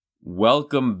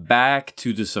Welcome back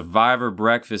to the Survivor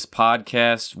Breakfast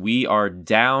podcast. We are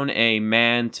down a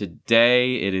man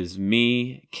today. It is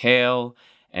me, Kale,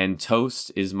 and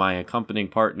Toast is my accompanying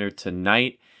partner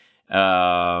tonight.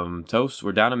 Toast,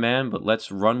 we're down a man, but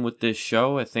let's run with this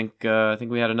show. I think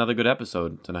we had another good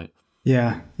episode tonight.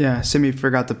 Yeah. Simi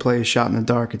forgot to play a shot in the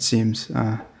dark, it seems.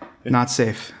 Not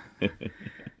safe.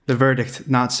 The verdict,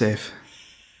 not safe.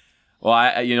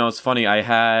 Well, it's funny. I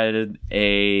had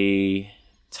a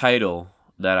title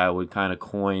that I would kind of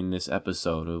coin this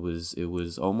episode. It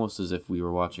was almost as if we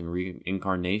were watching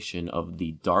reincarnation of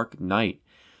the Dark Knight.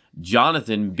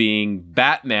 Jonathan being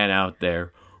Batman out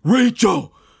there.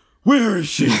 Rachel, where is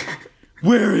she?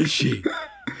 Where is she?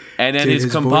 And then his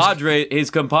compadre,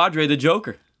 the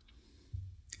Joker,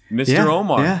 Mr.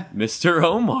 Omar. Yeah. Mr.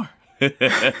 Omar.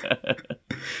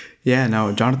 Yeah,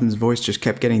 no, Jonathan's voice just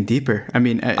kept getting deeper. I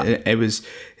mean, it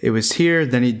was here,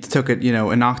 then he took it,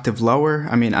 an octave lower.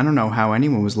 I mean, I don't know how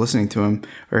anyone was listening to him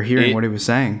or hearing what he was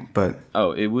saying, but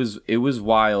it was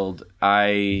wild.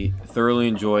 I thoroughly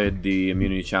enjoyed the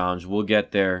immunity challenge. We'll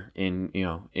get there in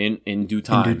due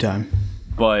time. In due time.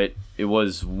 But it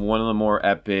was one of the more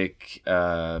epic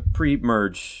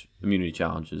pre-merge immunity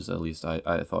challenges, at least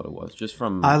I thought it was. Just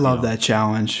from I love that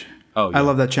challenge. Oh, yeah. I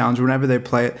love that challenge whenever they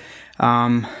play it.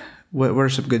 What are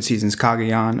some good seasons?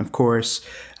 Cagayan, of course.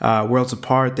 Worlds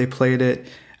Apart, they played it.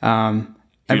 Every time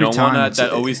one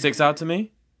that always sticks out to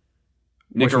me?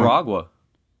 Nicaragua.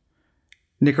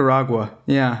 Nicaragua,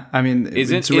 yeah. I mean,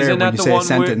 it's rare isn't when you say a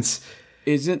sentence.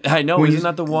 Isn't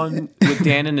that the one with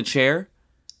Dan in the chair?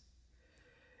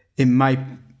 It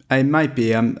might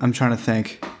be. I'm trying to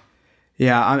think.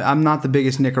 Yeah, I'm not the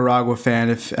biggest Nicaragua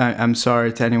fan. I'm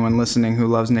sorry to anyone listening who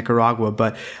loves Nicaragua,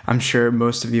 but I'm sure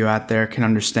most of you out there can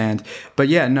understand. But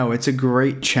yeah, no, it's a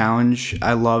great challenge.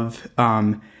 I love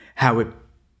how it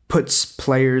puts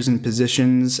players in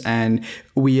positions, and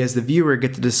we as the viewer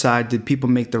get to decide, did people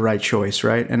make the right choice,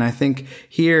 right? And I think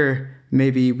here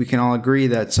maybe we can all agree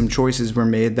that some choices were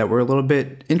made that were a little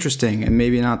bit interesting and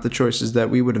maybe not the choices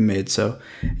that we would have made. So,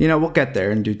 we'll get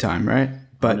there in due time, right?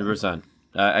 But 100%.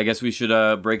 I guess we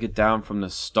should break it down from the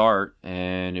start,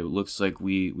 and it looks like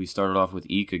we started off with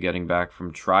Ika getting back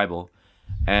from Tribal,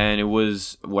 and it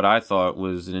was what I thought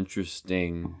was an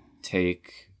interesting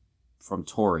take from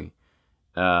Tori.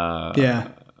 Yeah.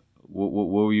 What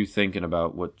were you thinking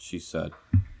about what she said?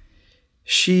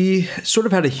 She sort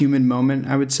of had a human moment,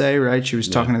 I would say, right? She was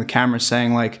talking to the camera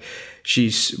saying like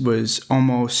she was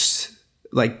almost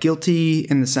like guilty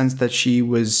in the sense that she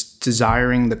was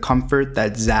desiring the comfort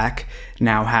that Zach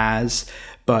now has,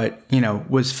 but,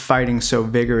 was fighting so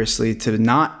vigorously to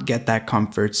not get that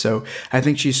comfort. So I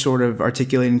think she's sort of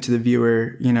articulating to the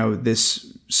viewer,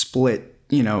 this split,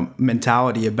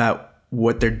 mentality about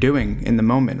what they're doing in the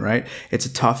moment, right? It's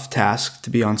a tough task to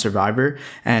be on Survivor.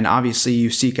 And obviously you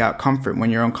seek out comfort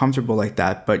when you're uncomfortable like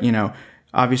that. But,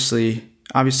 obviously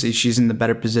she's in the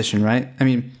better position, right? I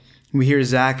mean, we hear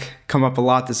Zach come up a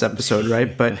lot this episode,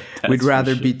 right? But we'd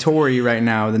rather be Tori right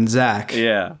now than Zach.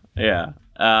 Yeah.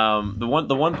 The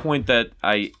one point that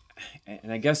I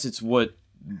guess it's what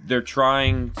they're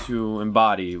trying to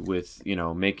embody with,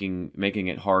 making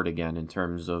it hard again in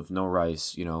terms of no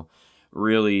rice,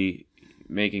 really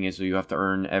making it so you have to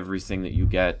earn everything that you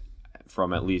get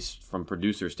from, at least from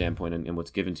producer standpoint, and what's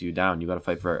given to you down. You got to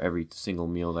fight for every single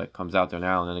meal that comes out there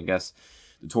now. And then I guess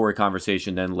the Tori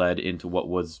conversation then led into what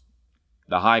was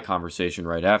the high conversation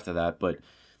right after that. But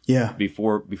yeah,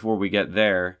 before we get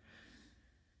there,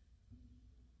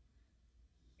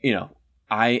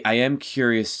 I am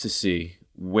curious to see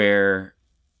where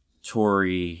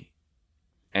Tori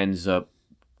ends up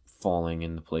falling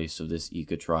in the place of this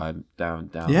Ika tribe down.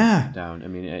 I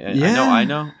mean,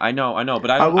 I know,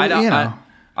 but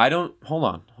I don't. Hold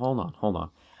on.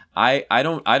 I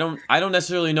don't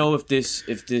necessarily know if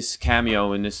this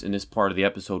cameo in this part of the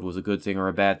episode was a good thing or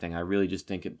a bad thing. I really just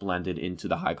think it blended into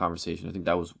the high conversation. I think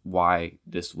that was why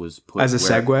this was put as a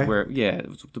segue.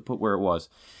 To put where it was.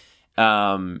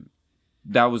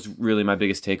 That was really my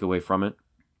biggest takeaway from it.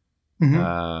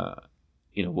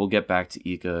 Mm-hmm. We'll get back to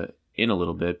Ika in a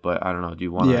little bit, but I don't know. Do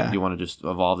you want to just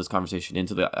evolve this conversation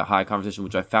into the high conversation,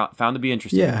 which I found to be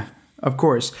interesting? Yeah, of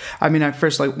course. I mean, I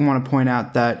first want to point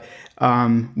out that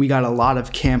we got a lot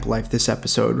of camp life this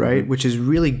episode, right? Which is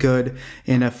really good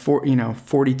in a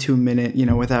 42-minute,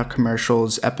 without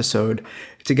commercials episode.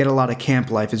 To get a lot of camp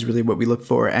life is really what we look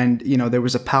for. And, there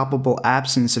was a palpable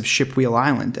absence of Shipwheel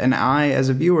Island. And I, as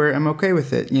a viewer, am okay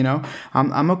with it,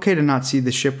 I'm okay to not see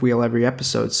the ship wheel every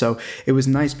episode. So it was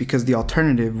nice because the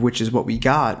alternative, which is what we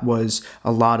got, was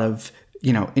a lot of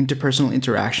interpersonal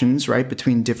interactions, right,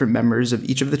 between different members of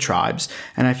each of the tribes.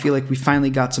 And I feel like we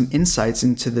finally got some insights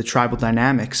into the tribal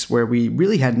dynamics where we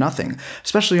really had nothing,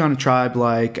 especially on a tribe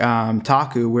like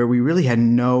Taku, where we really had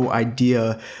no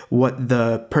idea what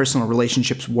the personal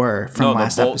relationships were from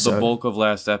last episode. The bulk of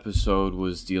last episode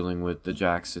was dealing with the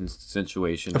Jackson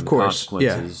situation and of course,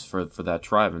 consequences for that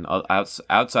tribe. And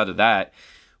outside of that,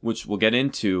 which we'll get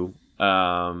into,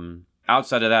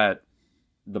 outside of that,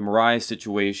 the Mariah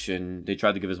situation, they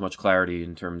tried to give as much clarity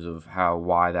in terms of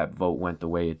why that vote went the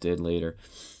way it did later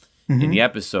in the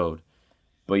episode.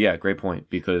 But yeah, great point,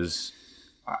 because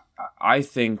I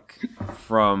think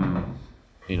from,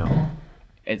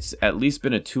 it's at least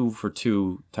been a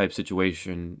 2-for-2 type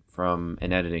situation from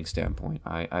an editing standpoint.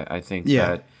 I think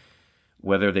that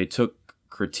whether they took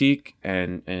critique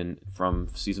and from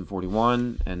season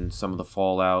 41 and some of the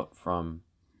fallout from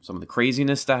some of the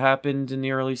craziness that happened in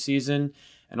the early season,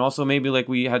 and also maybe like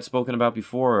we had spoken about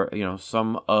before,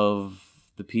 some of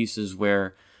the pieces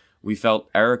where we felt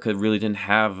Erica really didn't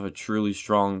have a truly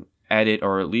strong edit,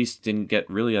 or at least didn't get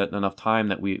really enough time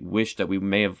that we wished that we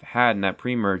may have had in that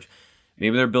pre-merge.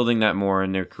 Maybe they're building that more,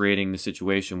 and they're creating the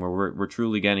situation where we're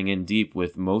truly getting in deep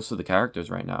with most of the characters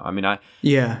right now. I mean, I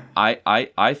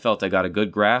felt I got a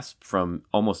good grasp from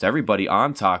almost everybody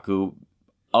on Taku,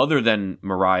 other than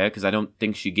Mariah, because I don't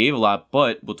think she gave a lot,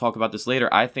 but we'll talk about this later.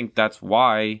 I think that's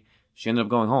why she ended up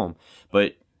going home.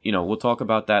 But, we'll talk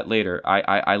about that later.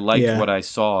 I liked what I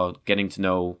saw, getting to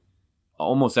know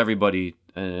almost everybody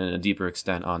in a deeper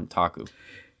extent on Taku.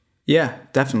 Yeah,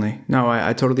 definitely. No,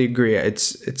 I totally agree.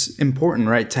 It's important,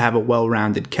 right, to have a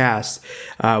well-rounded cast.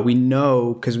 We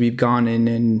know, because we've gone in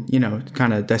and,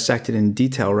 kind of dissected in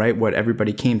detail, right, what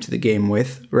everybody came to the game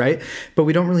with, right? But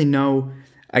we don't really know,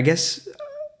 I guess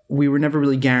we were never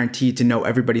really guaranteed to know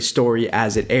everybody's story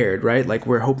as it aired, right? Like,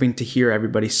 we're hoping to hear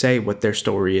everybody say what their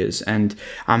story is. And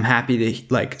I'm happy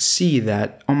to see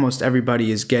that almost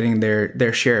everybody is getting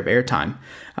their share of airtime.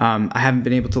 I haven't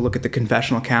been able to look at the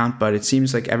confessional count, but it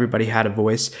seems like everybody had a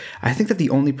voice. I think that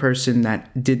the only person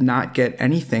that did not get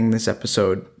anything this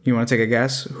episode, you want to take a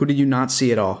guess? Who did you not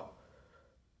see at all?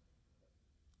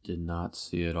 Did not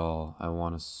see it all. I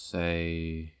want to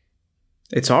say...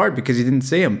 It's hard because you didn't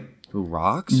see him. Who,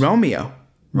 Rocks? Romeo.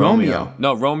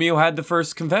 No, Romeo had the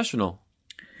first confessional.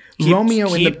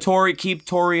 Keep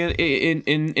Tori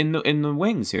in the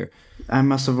wings here. I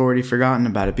must have already forgotten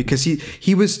about it because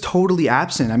he was totally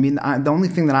absent. I mean, the only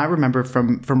thing that I remember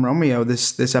from Romeo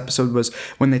this episode was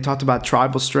when they talked about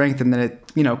tribal strength, and then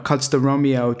it cuts to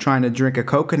Romeo trying to drink a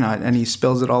coconut and he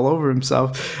spills it all over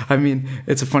himself. I mean,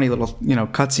 it's a funny little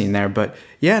cutscene there, but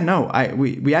yeah, no,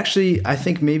 we actually, I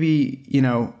think maybe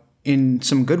in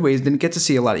some good ways didn't get to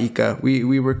see a lot of Ika.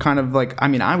 We were kind of like, I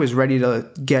mean, I was ready to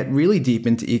get really deep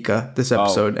into Ika this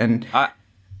episode, and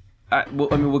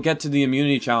we'll get to the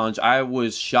immunity challenge. I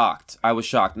was shocked.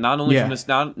 Not only from this,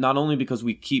 not only because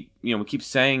we keep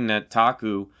saying that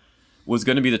Taku was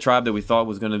going to be the tribe that we thought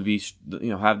was going to be,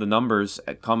 have the numbers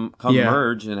come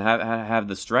merge and have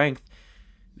the strength.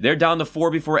 They're down to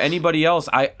 4 before anybody else.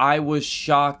 I was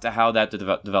shocked at how that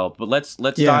developed. But let's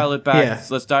dial it back. Yeah.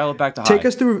 Let's dial it back to high. Take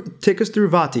us through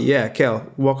Vati. Yeah, Kel,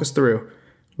 walk us through.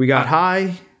 We got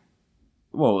high.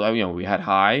 Well, we had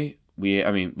high.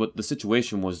 But the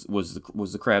situation was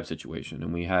the crab situation,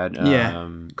 and we had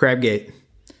Crabgate.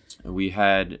 We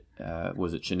had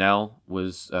was it Chanel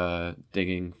was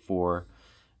digging for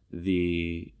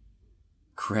the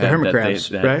crab, the hermit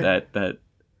crabs, right?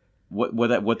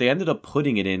 What they ended up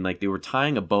putting it in, like they were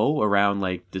tying a bow around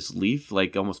like this leaf,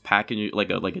 like almost packing like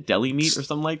a deli meat or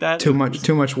something like that. Too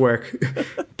much work.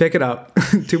 Pick it up.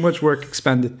 Too much work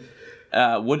expended.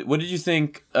 What did you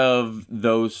think of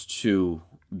those two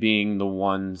being the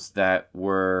ones that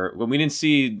were, when we didn't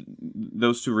see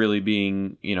those two really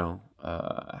being,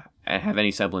 have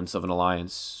any semblance of an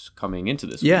alliance coming into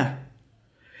this week?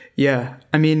 Yeah.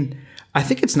 I mean, I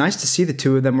think it's nice to see the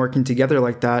two of them working together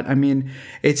like that. I mean,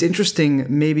 it's interesting.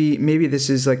 Maybe this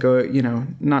is like a,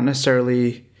 not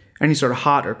necessarily any sort of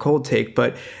hot or cold take,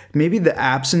 but maybe the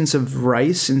absence of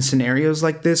rice in scenarios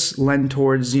like this lend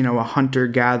towards, a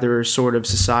hunter-gatherer sort of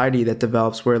society that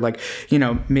develops where, like,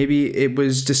 maybe it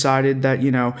was decided that,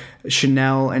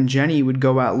 Chanel and Jenny would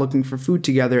go out looking for food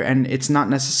together, and it's not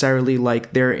necessarily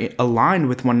like they're aligned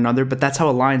with one another, but that's how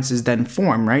alliances then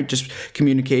form, right? Just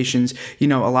communications. A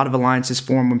lot of alliances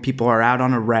form when people are out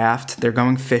on a raft, they're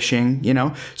going fishing,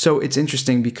 So it's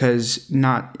interesting because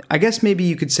I guess maybe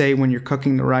you could say when you're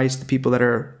cooking the rice, the people that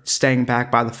are staying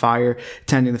back by the fire,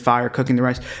 tending the fire, cooking the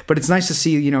rice. But it's nice to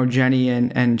see, you know, Jenny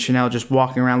and Chanel just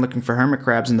walking around looking for hermit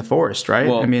crabs in the forest, right?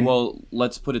 Well,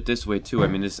 let's put it this way too. I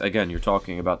mean, this again, you're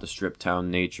talking about the stripped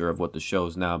town nature of what the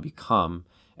show's now become.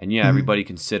 And yeah, everybody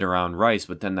can sit around rice,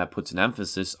 but then that puts an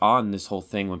emphasis on this whole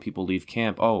thing when people leave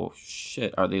camp. Oh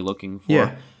shit, are they looking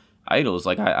for idols?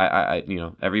 Like I you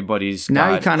know, everybody's now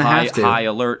got you kind of have to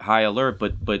high alert,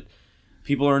 but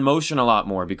people are in motion a lot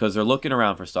more because they're looking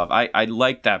around for stuff. I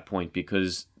like that point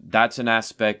because that's an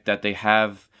aspect that they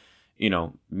have, you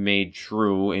know, made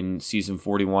true in season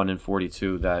 41 and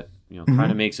 42 that, you know, kind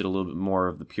of makes it a little bit more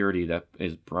of the purity that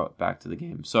is brought back to the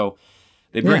game. So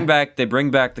they bring back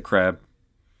the crab.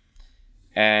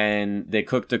 And they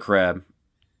cook the crab,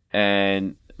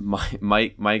 and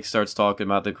Mike starts talking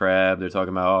about the crab. They're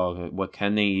talking about, what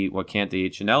can they eat, what can't they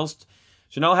eat.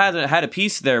 Chanel had a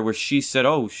piece there where she said,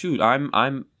 "Oh shoot,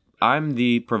 I'm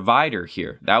the provider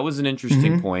here." That was an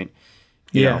interesting point.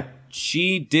 You know,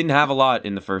 she didn't have a lot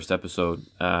in the first episode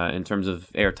in terms of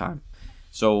airtime,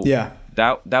 so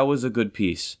that was a good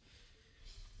piece.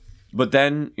 But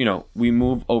then, you know, we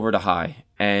move over to Hai,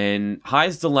 and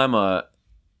Hai's dilemma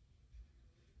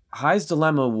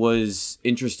was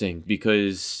interesting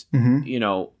because, you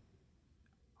know,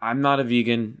 I'm not a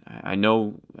vegan. I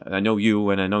know you,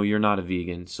 and I know you're not a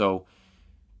vegan. So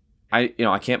I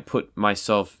can't put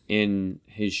myself in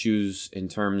his shoes in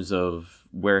terms of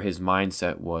where his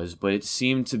mindset was, but it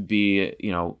seemed to be,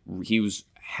 you know, he was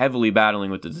heavily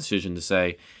battling with the decision to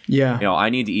say, you know, I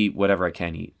need to eat whatever I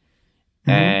can eat.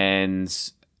 And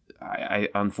I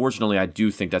unfortunately, I do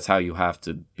think that's how you have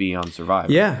to be on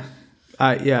Survivor.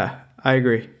 I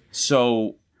agree.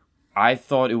 So I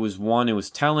thought it was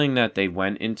telling that they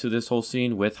went into this whole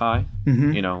scene with Hai.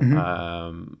 You know,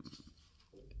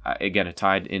 again, it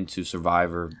tied into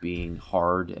Survivor being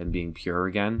hard and being pure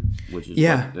again, which is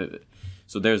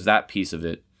so there's that piece of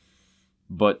it.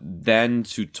 But then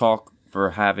to talk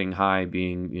for having Hai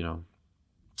being, you know,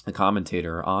 a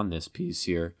commentator on this piece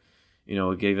here, you know,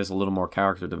 it gave us a little more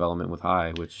character development with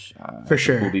Hai, which for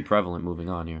sure will be prevalent moving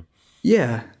on here.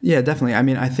 Yeah, definitely. I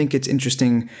mean, I think it's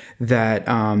interesting that,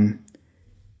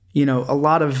 you know, a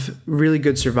lot of really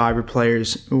good Survivor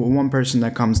players, one person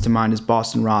that comes to mind is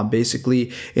Boston Rob.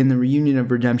 Basically, in the reunion of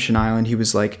Redemption Island, he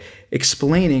was like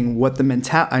explaining what the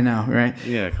mentality, I know, right?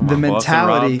 Yeah, come on, the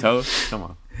mentality. Boston Rob, toast, come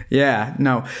on. Yeah,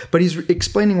 no, but he's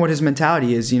explaining what his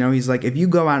mentality is. You know, he's like, if you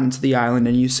go out into the island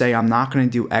and you say, I'm not going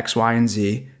to do X, Y, and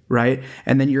Z, right?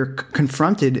 And then you're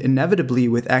confronted inevitably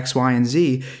with X, Y, and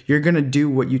Z, you're going to do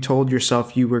what you told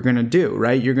yourself you were going to do,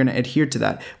 right? You're going to adhere to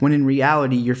that. When in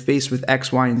reality, you're faced with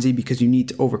X, Y, and Z because you need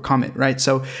to overcome it, right?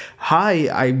 So Hai,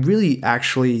 I really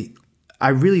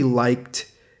liked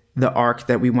the arc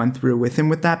that we went through with him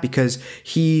with that, because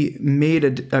he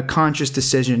made a conscious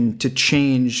decision to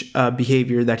change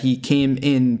behavior that he came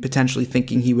in potentially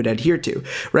thinking he would adhere to,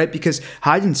 right? Because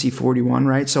Hai didn't see 41,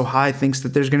 right? So Hai thinks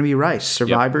that there's going to be rice.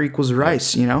 Survivor equals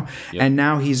rice, you know? And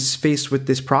now he's faced with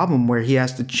this problem where he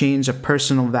has to change a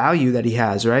personal value that he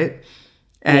has, right?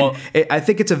 And I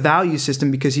think it's a value system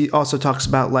because he also talks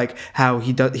about like how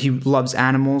he loves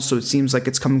animals. So it seems like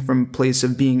it's coming from a place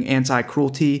of being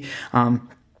anti-cruelty,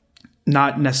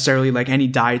 not necessarily like any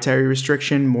dietary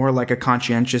restriction, more like a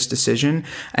conscientious decision.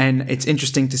 And it's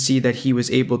interesting to see that he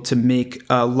was able to make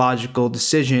a logical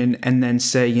decision and then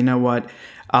say, you know what,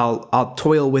 I'll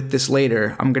toil with this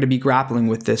later. I'm going to be grappling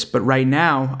with this, but right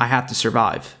now I have to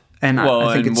survive. And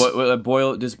I think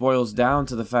this boils down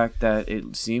to the fact that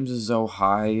it seems as though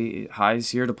Hai's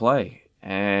here to play.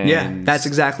 And yeah, that's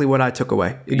exactly what I took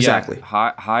away. Exactly.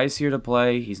 Yeah, Hai's here to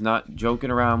play. He's not joking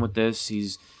around with this.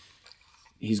 He's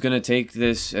going to take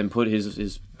this and put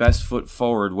his best foot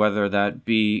forward, whether that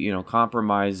be, you know,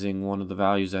 compromising one of the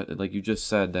values that, like you just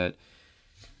said, that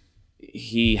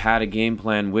he had a game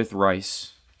plan with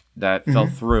Rice that fell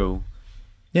through.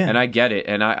 Yeah. And I get it.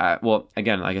 And I well,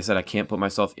 again, like I said, I can't put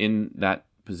myself in that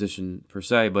position per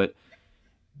se, but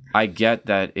I get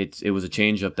that it was a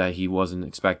changeup that he wasn't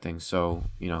expecting. So,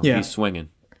 you know, he's swinging.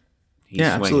 He's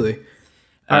swinging. Absolutely.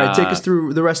 All right, take us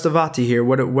through the rest of Vati here.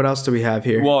 What else do we have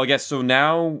here? Well, I guess so.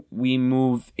 Now we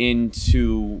move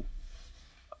into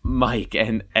Mike,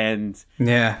 and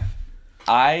yeah,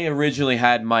 I originally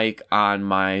had Mike on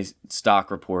my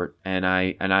stock report, and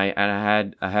I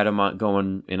had him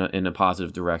going in a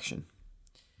positive direction.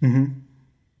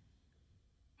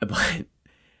 But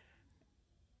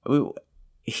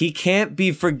he can't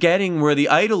be forgetting where the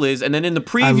idol is, and then in the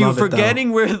preview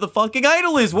forgetting where the fucking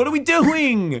idol is. What are we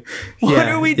doing? What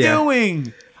are we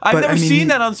doing? I've never seen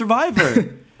that on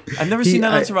Survivor. I've never seen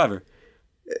that on Survivor.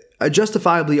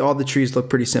 justifiably, all the trees look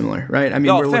pretty similar, right? I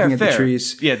mean, Oh, we're fair, looking at the fair.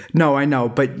 trees. Yeah. No, I know,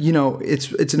 but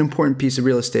it's an important piece of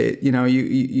real estate. You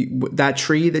that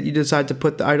tree that you decide to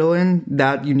put the idol in,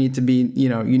 that you need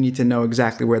to know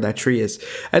exactly where that tree is.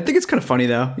 I think it's kind of funny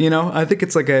though. I think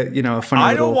it's like a funny.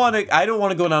 I don't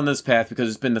want to go down this path because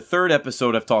it's been the third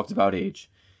episode I've talked about age.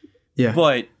 Yeah.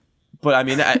 But I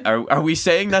mean, are we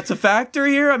saying that's a factor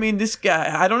here? I mean, this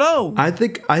guy, I don't know. I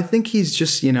think he's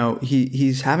just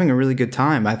he's having a really good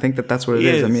time. I think that's what it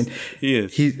is. I mean, he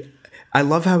is. I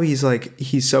love how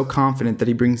he's so confident that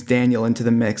he brings Daniel into the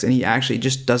mix, and he actually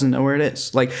just doesn't know where it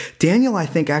is. Like Daniel, I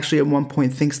think actually at one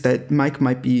point thinks that Mike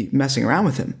might be messing around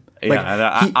with him.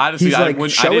 Yeah, honestly, I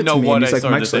didn't know what I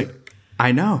started to think.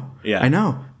 I know. Yeah, I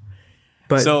know.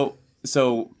 But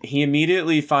So he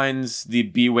immediately finds the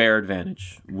Beware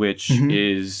advantage, which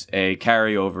is a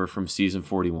carryover from season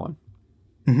 41,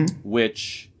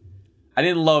 which I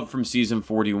didn't love from season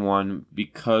 41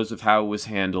 because of how it was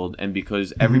handled and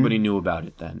because everybody knew about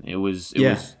it then. It was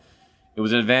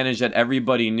an advantage that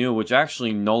everybody knew, which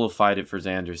actually nullified it for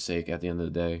Xander's sake at the end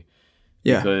of the day.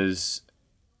 Yeah. Because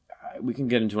we can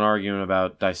get into an argument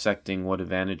about dissecting what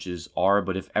advantages are,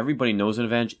 but if everybody knows an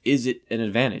advantage, is it an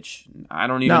advantage? I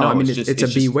don't even know. I mean, it's a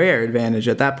beware advantage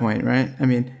at that point, right? I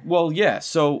mean, well, yeah.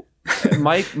 So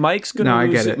Mike's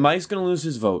gonna Mike's gonna lose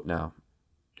his vote now,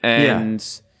 and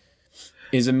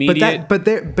his immediate. But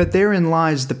therein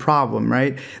lies the problem,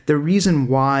 right? The reason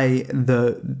why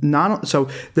the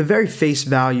very face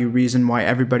value reason why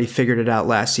everybody figured it out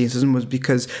last season was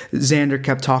because Xander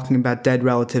kept talking about dead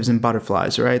relatives and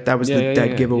butterflies, right? That was the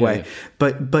dead giveaway. Yeah.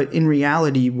 But in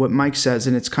reality, what Mike says,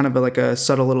 and it's kind of like a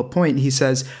subtle little point, he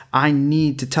says, I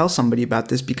need to tell somebody about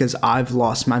this because I've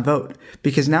lost my vote.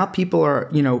 Because now people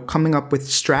are, coming up with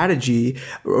strategy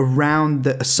around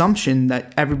the assumption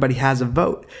that everybody has a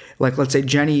vote. Like, let's say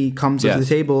Jenny comes to the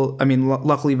table. I mean,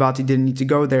 luckily Vati didn't need to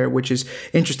go there, which is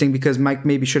interesting because Mike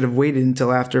maybe should have waited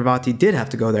until after Vati did have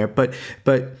to go there. But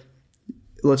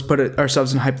let's put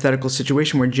ourselves in a hypothetical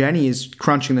situation where Jenny is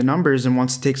crunching the numbers and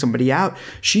wants to take somebody out.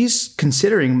 She's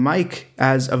considering Mike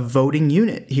as a voting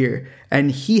unit here, and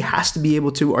he has to be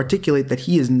able to articulate that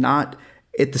he is not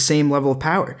at the same level of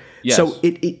power. Yes. So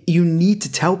you need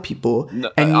to tell people, and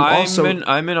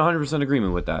I'm in 100%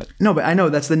 agreement with that. No, but I know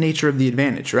that's the nature of the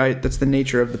advantage, right? That's the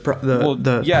nature of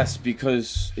the yes,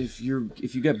 because if you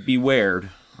get bewared,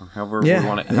 or however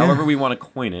we want to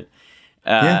coin it,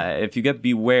 if you get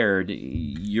bewared,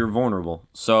 you're vulnerable.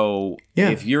 So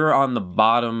if you're on the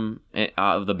bottom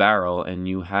of the barrel and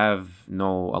you have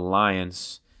no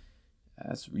alliance,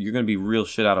 you're going to be real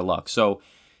shit out of luck. So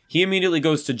he immediately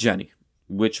goes to Jenny,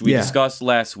 which we discussed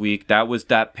last week. That was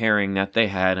that pairing that they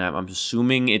had. I'm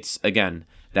assuming it's, again,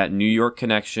 that New York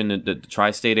connection, the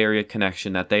tri-state area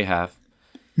connection that they have.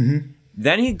 Mm-hmm.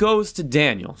 Then he goes to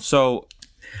Daniel. So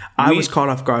I was caught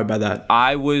off guard by that.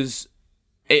 I was,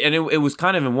 and it was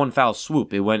kind of in one foul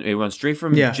swoop. It went straight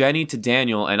from Jenny to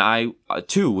Daniel, and I,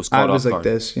 too, was caught off guard. I was like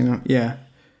this,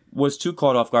 Was too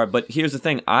caught off guard. But here's the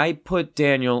thing. I put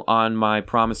Daniel on my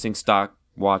promising stock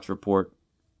watch report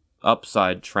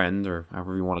upside trend, or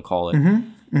however you want to call it.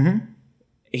 Mm-hmm. Mm-hmm.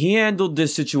 He handled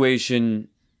this situation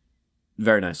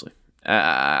very nicely.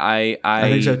 I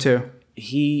think so too.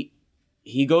 He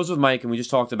goes with Mike, and we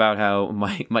just talked about how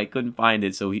Mike couldn't find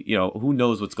it, so he, who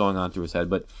knows what's going on through his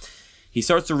head. But he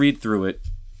starts to read through it,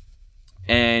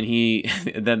 and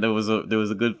then there was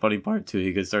a good funny part too.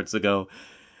 He starts to go,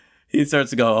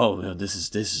 oh, man, this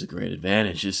is a great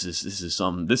advantage. This is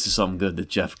something good that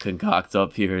Jeff concocts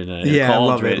up here in a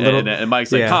cauldron. And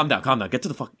Mike's like, calm down, get to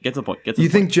the point. You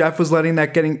think Jeff was letting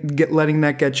that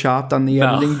get chopped on the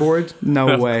editing board?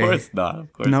 No way. Of course not.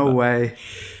 No way.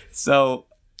 So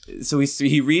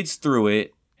he reads through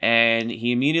it, and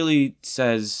he immediately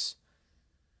says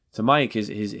to Mike,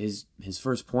 his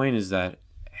first point is that,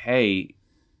 hey,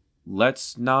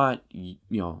 let's not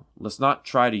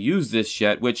try to use this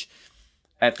yet, which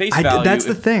at face value, that's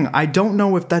the thing. I don't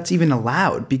know if that's even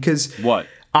allowed, because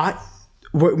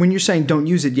when you're saying don't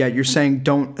use it yet, you're saying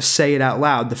don't say it out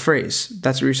loud, the phrase.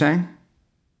 That's what you're saying?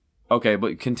 Okay,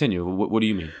 but continue. What do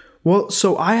you mean? Well,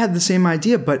 so I had the same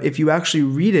idea, but if you actually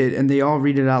read it and they all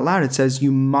read it out loud, it says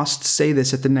you must say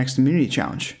this at the next immunity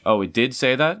challenge. Oh, it did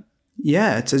say that?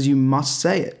 Yeah, it says you must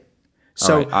say it.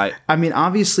 So, right, I mean,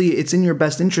 obviously, it's in your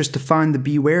best interest to find the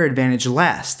beware advantage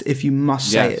last if you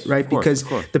must say it, right? Because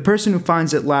the person who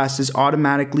finds it last is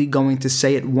automatically going to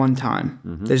say it one time.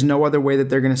 Mm-hmm. There's no other way that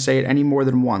they're going to say it any more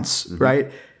than once,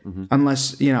 right? Mm-hmm.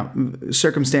 Unless,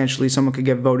 circumstantially, someone could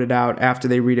get voted out after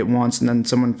they read it once and then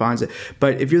someone finds it.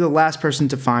 But if you're the last person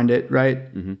to find it, right,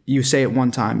 you say it one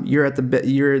time. You're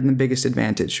in the biggest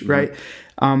advantage, right?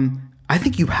 I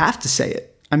think you have to say it.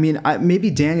 I mean, maybe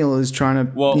Daniel is trying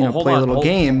to play a little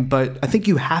game, but I think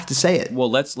you have to say it. Well,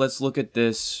 let's look at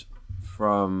this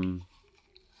from.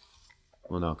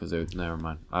 Well, no, because never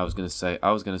mind. I was gonna say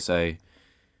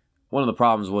one of the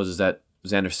problems is that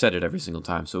Xander said it every single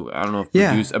time. So I don't know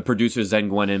if producers then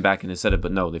went back and said it,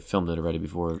 but no, they filmed it already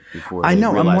before. I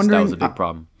know. I'm wondering. That was a big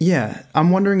problem. Yeah,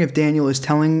 I'm wondering if Daniel is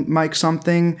telling Mike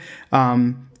something.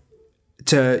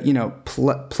 To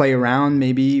play around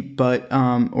maybe, but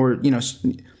or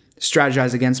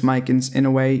strategize against Mike in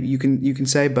a way you can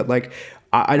say, but like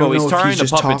I don't know. He's trying to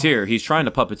puppeteer. He's trying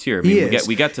to puppeteer. I mean,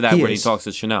 we get to that when he talks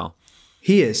to Chanel.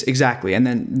 He is, exactly, and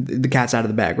then the cat's out of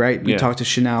the bag, right? We talk to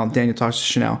Chanel. Daniel talks to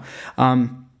Chanel.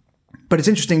 But it's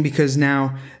interesting because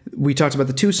now we talked about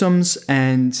the twosomes,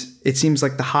 and it seems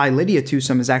like the Hai Lydia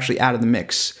twosome is actually out of the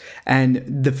mix. And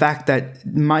the fact that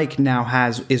Mike now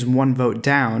is one vote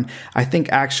down, I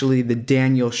think actually the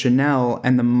Daniel Chanel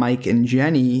and the Mike and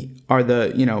Jenny are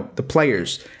the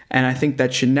players. And I think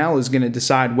that Chanel is going to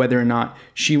decide whether or not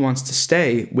she wants to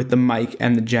stay with the Mike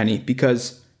and the Jenny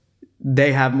because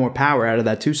they have more power out of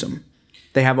that twosome.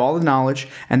 They have all the knowledge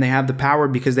and they have the power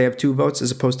because they have 2 votes as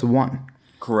opposed to 1.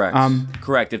 Correct.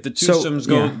 Correct. If the twosomes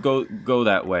go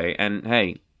that way, and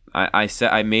hey,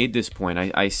 I made this point.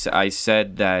 I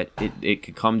said that it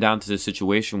could come down to the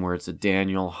situation where it's a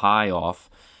Daniel Hai off,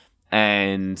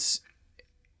 and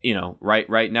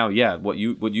right now, what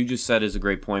you just said is a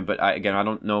great point. But I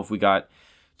don't know if we got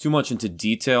too much into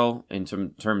detail in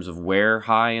terms of where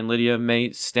Hai and Lydia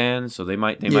may stand. So they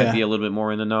might be a little bit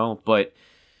more in the know. But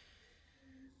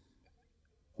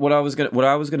what I was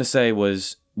gonna say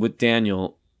was, with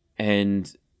Daniel,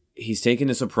 and he's taking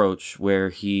this approach where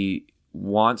he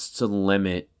wants to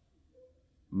limit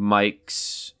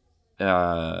Mike's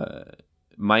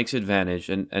advantage,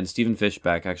 and Stephen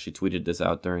Fishback actually tweeted this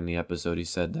out during the episode. He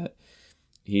said that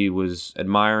he was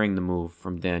admiring the move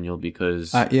from Daniel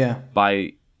because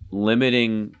by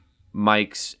limiting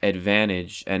Mike's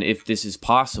advantage, and if this is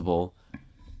possible,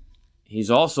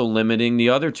 he's also limiting the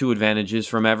other 2 advantages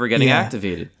from ever getting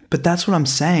activated. But that's what I'm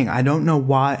saying. I don't know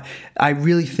why. I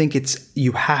really think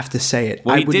you have to say it.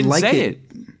 Well, he didn't say it.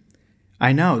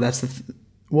 I know. That's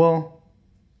well.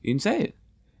 He didn't say it.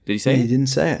 Did he say it? He didn't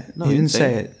say it. No, he didn't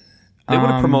say it. They would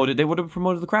have promoted. They would have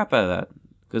promoted the crap out of that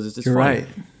because it's just You're funny. Right.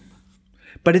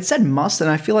 But it said must, and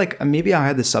I feel like maybe I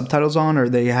had the subtitles on, or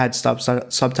they had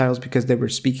subtitles because they were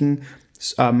speaking.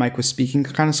 Mike was speaking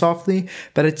kind of softly,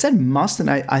 but it said must, and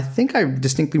I think I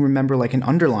distinctly remember like an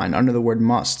underline under the word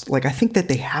must. Like I think that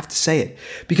they have to say it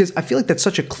because I feel like that's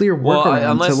such a clear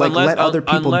workaround to let other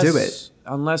people do it.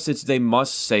 Unless it's they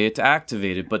must say it to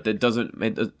activate it, but that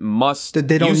doesn't must.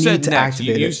 They don't need to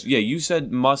activate it. You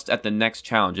said must at the next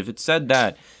challenge. If it said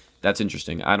that, that's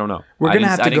interesting. I don't know. We're gonna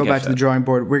have to go back to the drawing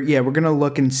board. We're gonna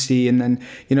look and see, and then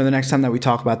the next time that we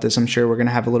talk about this, I'm sure we're gonna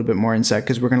have a little bit more insight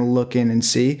because we're gonna look in and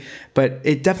see. But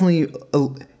it definitely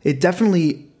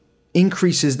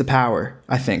increases the power,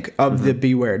 I think, of the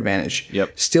Beware advantage.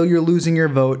 Yep. Still, you're losing your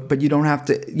vote, but you don't have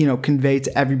to convey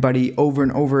to everybody over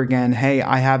and over again, hey,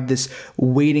 I have this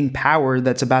waiting power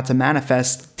that's about to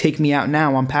manifest. Take me out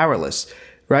now. I'm powerless.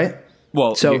 Right.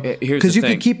 Well, so because you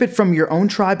can keep it from your own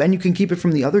tribe and you can keep it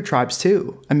from the other tribes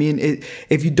too. I mean,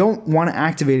 if you don't want to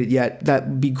activate it yet, that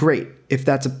would be great if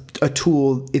that's a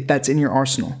tool that's in your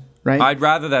arsenal, right? I'd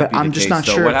rather that. But be I'm the just case, not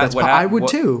though. sure if that's. I would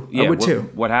too. Yeah, I would too.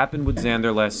 What happened with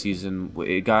Xander last season?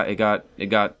 It got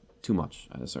too much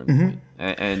at a certain point.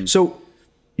 And so,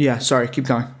 yeah. Sorry, keep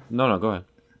going. No, go ahead.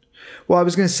 Well, I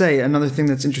was going to say another thing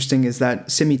that's interesting is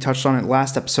that Simi touched on it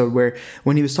last episode, where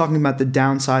when he was talking about the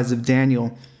downsides of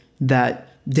Daniel, that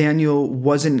Daniel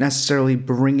wasn't necessarily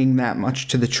bringing that much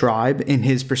to the tribe in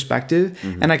his perspective.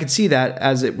 And I could see that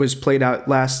as it was played out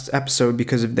last episode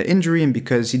because of the injury and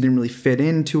because he didn't really fit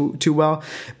in too well.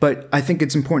 But I think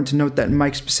it's important to note that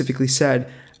Mike specifically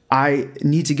said, I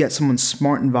need to get someone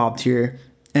smart involved here,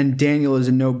 and Daniel is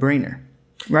a no-brainer.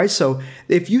 Right? So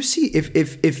if you see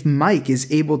if Mike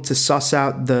is able to suss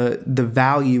out the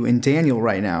value in Daniel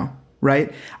right now,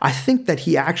 right? I think that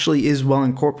he actually is well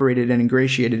incorporated and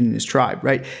ingratiated in his tribe,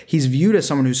 right? He's viewed as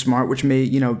someone who's smart, which may,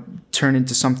 turn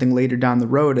into something later down the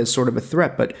road as sort of a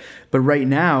threat. But right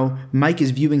now, Mike is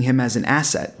viewing him as an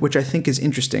asset, which I think is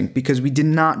interesting because we did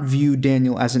not view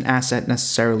Daniel as an asset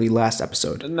necessarily last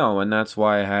episode. No, and that's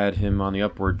why I had him on the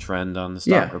upward trend on the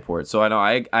stock report. So I know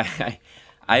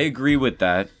I agree with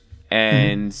that.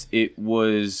 And it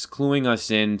was cluing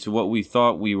us into what we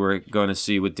thought we were going to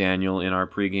see with Daniel in our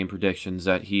pregame predictions,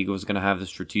 that he was going to have the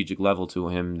strategic level to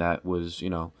him that was,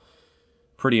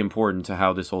 pretty important to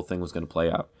how this whole thing was going to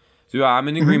play out. So I'm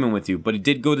in agreement with you, but it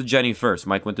did go to Jenny first.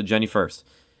 Mike went to Jenny first.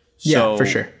 Yeah, for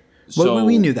sure. Well,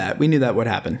 we knew that. We knew that would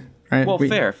happen, right? Well,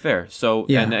 fair. So,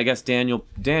 Yeah. and I guess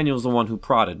Daniel's the one who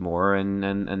prodded more,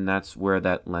 and that's where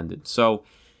that landed. So,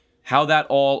 how that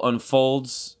all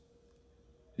unfolds,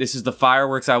 this is the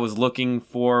fireworks I was looking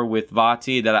for with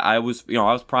Vati, that I was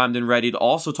primed and ready to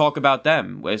also talk about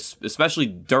them, especially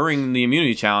during the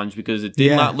immunity challenge, because it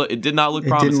did not look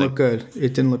promising.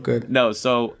 It didn't look good. No,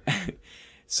 so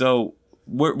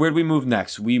where did we move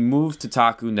next? We moved to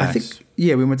Taku next. I think,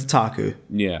 we went to Taku.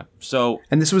 Yeah. So,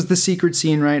 and this was the secret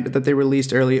scene, right, that they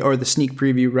released early, or the sneak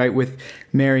preview, right, with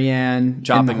Marianne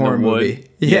chopping in the horror the wood. movie.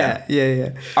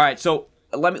 Yeah. All right, so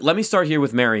let me start here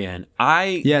with Marianne.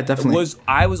 Definitely.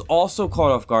 I was also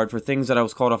caught off guard for things that I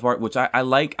was caught off guard, which I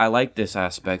like. I like this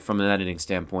aspect from an editing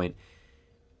standpoint.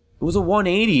 It was a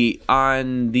 180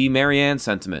 on the Marianne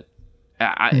sentiment.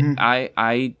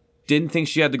 I didn't think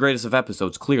she had the greatest of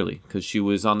episodes, clearly, because she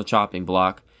was on the chopping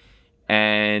block.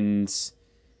 And,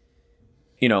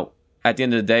 at the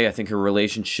end of the day, I think her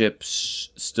relationships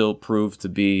still proved to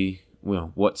be,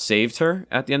 what saved her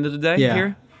at the end of the day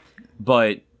here.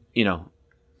 But,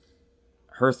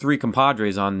 her three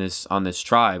compadres on this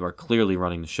tribe are clearly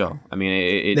running the show. I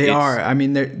mean, they are. I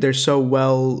mean, they're so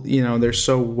well, they're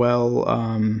so well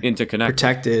interconnected,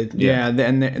 protected. Yeah,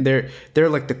 and they're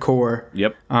like the core.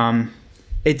 Yep.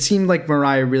 It seemed like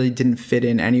Mariah really didn't fit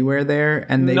in anywhere there,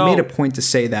 and they made a point to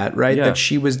say that, right? Yeah. That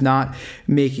she was not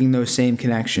making those same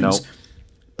connections. Nope.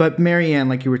 But Marianne,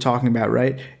 like you were talking about,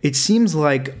 right? It seems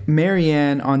like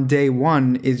Marianne on day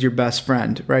one is your best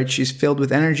friend, right? She's filled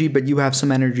with energy, but you have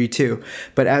some energy too.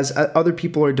 But as other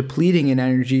people are depleting in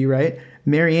energy, right?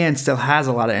 Marianne still has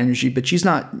a lot of energy, but she's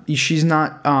not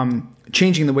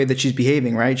changing the way that she's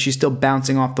behaving, right? She's still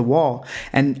bouncing off the wall,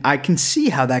 and I can see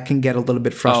how that can get a little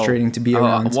bit frustrating to be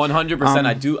around. 100%.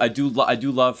 I do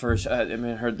love her. I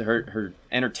mean, her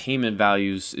entertainment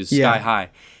values is sky high.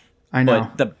 I know.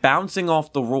 But the bouncing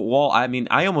off the wall, I mean,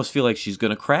 I almost feel like she's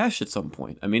gonna crash at some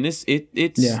point. I mean,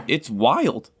 it's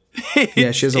wild. She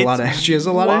has a lot of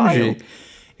energy.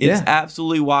 It's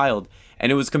absolutely wild. And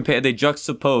it was compared. They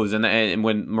juxtaposed, and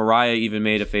when Mariah even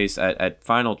made a face at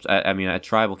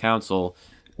tribal council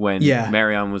when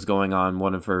Marianne was going on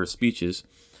one of her speeches.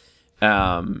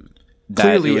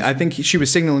 Clearly, I think she was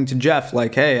signaling to Jeff,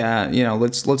 like, "Hey,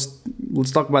 let's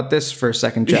talk about this for a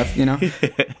second, Jeff."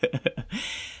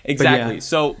 Exactly.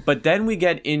 But then we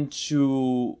get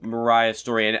into Mariah's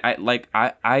story, and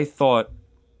I thought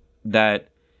that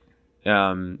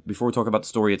before we talk about the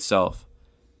story itself,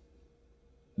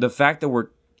 the fact that we're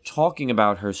talking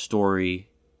about her story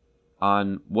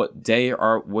on what day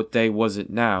was it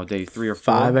now? Day 3 or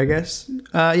 4? 5, I guess.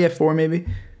 4 maybe. 4.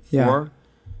 Yeah.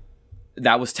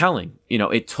 That was telling.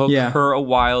 It took her a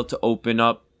while to open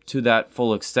up to that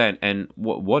full extent, and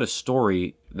what a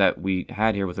story that we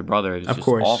had here with her brother. It's just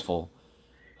awful.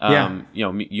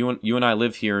 You and I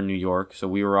live here in New York, so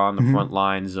we were on the front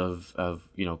lines of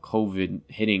COVID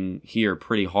hitting here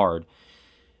pretty hard.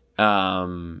 I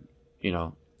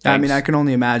mean, I can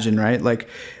only imagine, right? Like,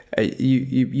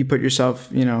 you put yourself,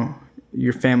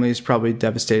 your family is probably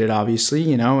devastated,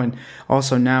 obviously, and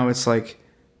also now it's like,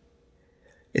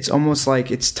 it's almost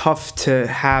like it's tough to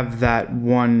have that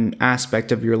one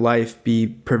aspect of your life be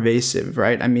pervasive,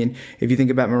 right? I mean, if you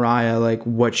think about Mariah, like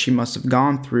what she must have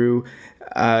gone through,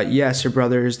 yes, her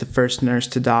brother is the first nurse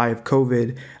to die of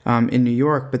COVID in New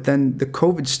York, but then the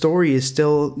COVID story is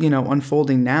still,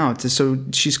 unfolding now. So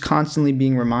she's constantly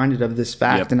being reminded of this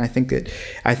fact, and I think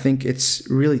it's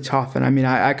really tough. And I mean,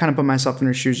 I kind of put myself in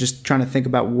her shoes, just trying to think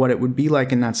about what it would be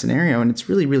like in that scenario, and it's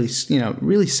really, really,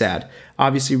 really sad.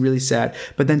 Obviously, really sad.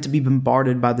 But then to be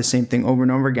bombarded by the same thing over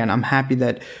and over again, I'm happy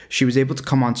that she was able to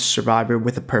come on to Survivor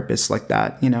with a purpose like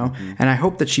that, And I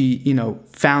hope that she,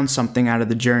 found something out of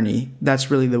the journey.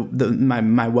 That's really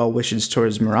my well wishes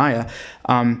towards Mariah.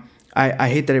 I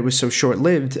hate that it was so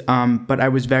short-lived, but I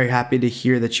was very happy to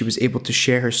hear that she was able to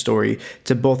share her story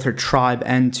to both her tribe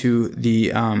and to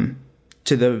the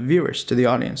viewers, to the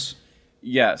audience.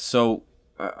 Yeah, so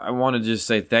I want to just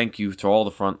say thank you to all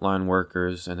the frontline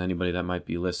workers and anybody that might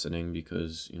be listening,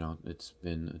 because it's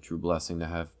been a true blessing to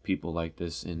have people like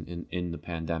this in the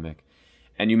pandemic.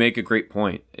 And you make a great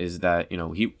point, is that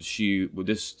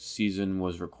this season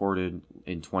was recorded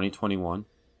in 2021,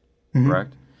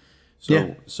 correct?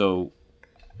 So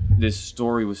this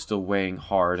story was still weighing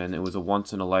hard, and it was a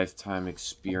once in a lifetime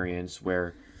experience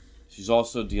where she's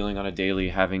also dealing on a daily,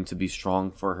 having to be strong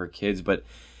for her kids, but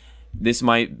this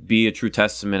might be a true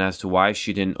testament as to why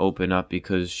she didn't open up,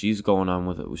 because she's going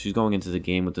into the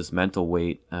game with this mental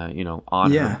weight,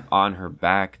 on her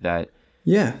back that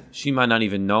she might not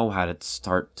even know how to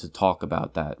start to talk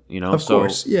about that, Of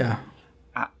course, yeah.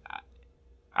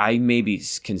 I maybe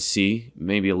can see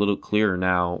maybe a little clearer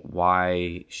now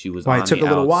why she was. Why on it took the a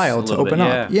little outs while to open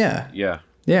up. Yeah.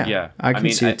 I can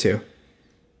see it too.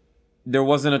 There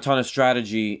wasn't a ton of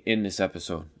strategy in this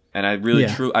episode, and I really,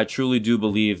 I truly do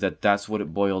believe that that's what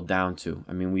it boiled down to.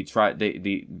 I mean, we tried.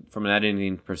 They from an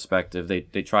editing perspective,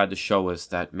 they tried to show us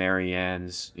that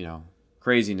Marianne's,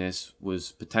 craziness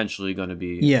was potentially going to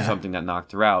be something that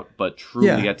knocked her out, but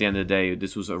truly, at the end of the day,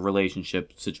 this was a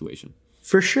relationship situation.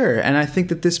 For sure. And I think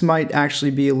that this might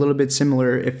actually be a little bit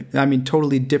similar,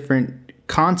 totally different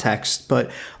context, but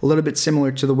a little bit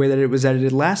similar to the way that it was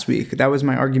edited last week. That was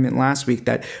my argument last week,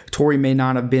 that Tori may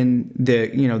not have been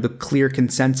the clear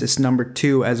consensus number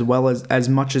 2 as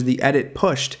much as the edit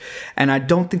pushed. And I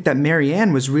don't think that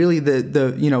Marianne was really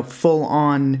the full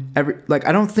on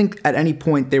I don't think at any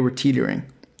point they were teetering.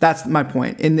 That's my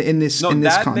point in this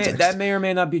context. That may or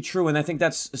may not be true, and I think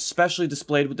that's especially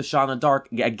displayed with the shot in the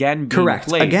dark again being correct.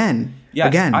 Played. Again.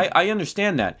 I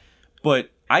understand that, but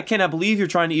I cannot believe you're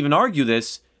trying to even argue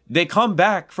this. They come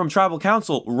back from tribal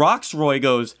council. Roxroy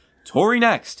goes, Tori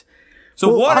next.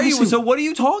 So what are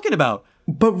you talking about?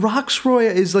 But Roxroy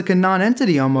is like a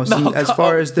non-entity almost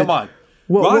far as the. Come on.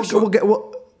 We'll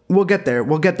get there.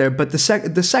 We'll get there. But the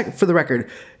sec for the record,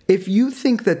 if you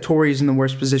think that Tori's in the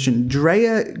worst position,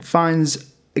 Drea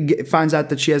finds out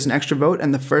that she has an extra vote,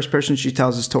 and the first person she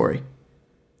tells is Tori.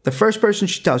 The first person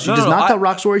she tells. She does not tell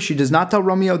Roxroy. She does not tell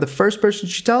Romeo. The first person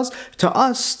she tells to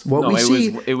us,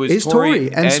 it was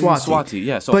Tori and Swati.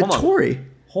 Yeah, so but Tori.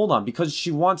 Hold on, because she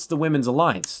wants the women's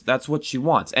alliance. That's what she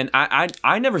wants. And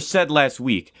I never said last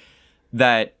week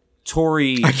that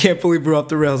Tori. I can't believe we're off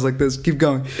the rails like this. Keep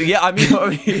going. Yeah, I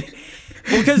mean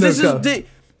because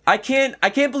I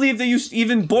can't believe that you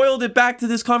even boiled it back to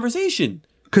this conversation.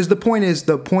 Because the point is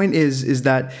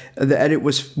that the edit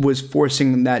was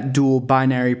forcing that dual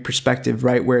binary perspective,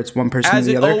 right, where it's one person as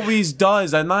and the other. As it always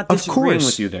does. I'm not disagreeing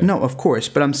with you there. No, of course,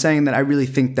 but I'm saying that I really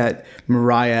think that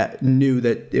Mariah knew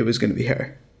that it was going to be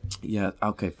her. Yeah.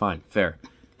 Okay. Fine. Fair.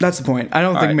 That's the point. I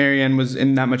don't think Marianne was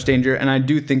in that much danger, and I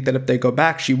do think that if they go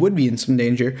back, she would be in some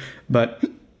danger. But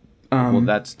well,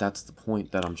 that's the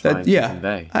point that I'm trying to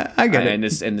convey. I get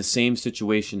it. And the same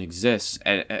situation exists.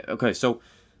 Okay, so.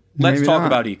 Let's talk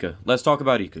about Ika. Let's talk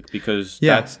about Ika because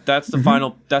that's the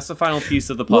final piece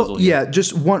of the puzzle. Well, yeah,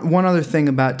 just one other thing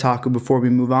about Taku before we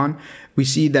move on. We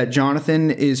see that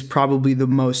Jonathan is probably the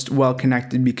most well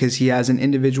connected because he has an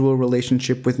individual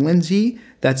relationship with Lindsay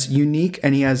that's unique,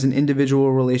 and he has an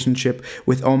individual relationship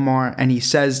with Omar, and he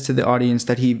says to the audience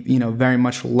that he very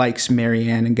much likes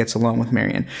Marianne and gets along with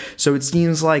Marianne. So it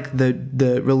seems like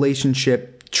the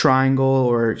relationship triangle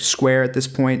or square at this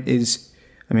point is.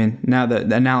 I mean, now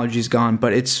the analogy's gone,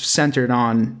 but it's centered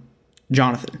on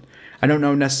Jonathan. I don't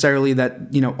know necessarily that,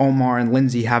 Omar and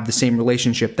Lindsay have the same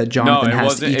relationship that Jonathan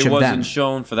has to each of them. It wasn't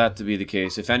shown for that to be the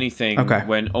case. If anything,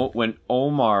 when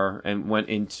Omar went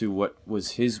into what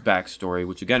was his backstory,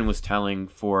 which again was telling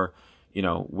for,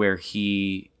 where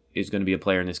he is going to be a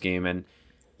player in this game. And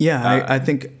I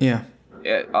think, he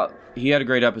had a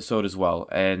great episode as well.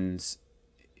 And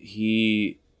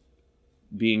he...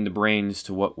 being the brains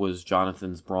to what was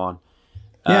Jonathan's brawn.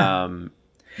 It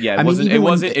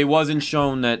wasn't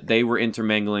shown that they were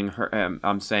intermingling her.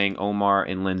 I'm saying Omar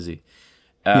and Lindsay.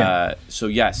 So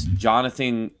yes,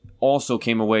 Jonathan also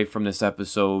came away from this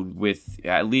episode with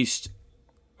at least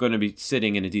going to be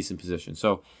sitting in a decent position.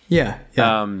 So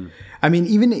I mean,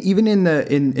 even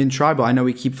in Tribal, I know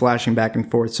we keep flashing back and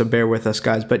forth, so bear with us,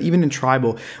 guys. But even in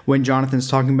Tribal, when Jonathan's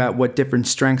talking about what different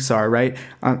strengths are, right?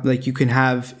 Like you can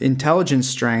have intelligence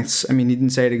strengths. I mean, he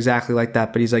didn't say it exactly like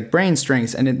that, but he's like brain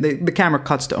strengths, and the camera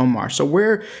cuts to Omar. So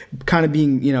we're kind of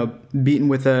being, beaten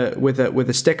with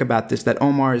a stick about this, that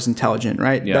Omar is intelligent,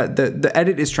 right? Yeah. The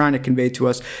edit is trying to convey to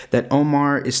us that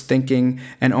Omar is thinking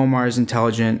and Omar is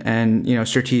intelligent and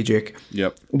strategic.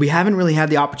 Yep. We haven't really had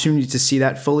the opportunity to see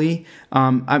that fully.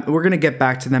 We're going to get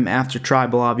back to them after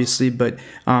Tribal, obviously, but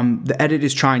the edit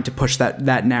is trying to push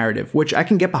that narrative, which I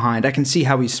can get behind. I can see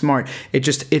how he's smart.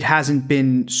 It hasn't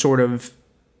been sort of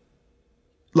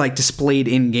like displayed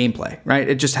in gameplay, right?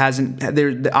 It just hasn't.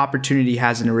 The opportunity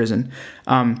hasn't arisen.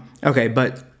 Okay,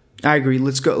 but I agree.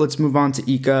 Let's move on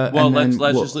to Ika. Well,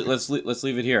 let's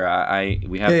leave it here.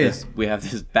 We have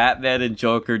this Batman and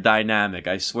Joker dynamic.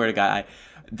 I swear to God,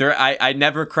 I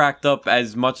never cracked up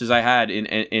as much as I had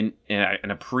in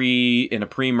a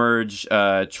pre-merge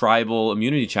tribal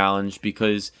immunity challenge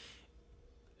because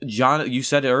you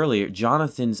said it earlier.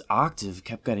 Jonathan's octave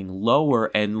kept getting lower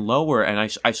and lower, and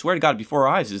I swear to God, before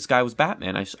our eyes, this guy was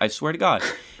Batman. I swear to God.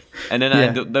 And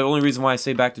then the only reason why I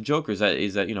say back to Joker is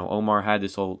that Omar had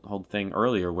this whole thing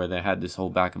earlier where they had this whole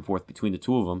back and forth between the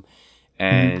two of them,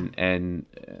 and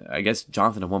I guess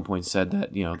Jonathan at one point said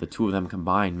that the two of them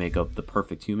combined make up the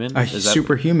perfect human.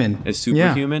 Superhuman. Is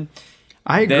superhuman. Yeah.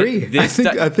 I agree. I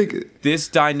think this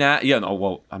dynamic. Yeah. No.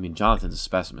 Well, I mean, Jonathan's a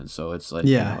specimen, so it's like.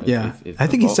 I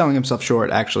think he's selling himself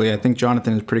short. Actually, I think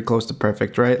Jonathan is pretty close to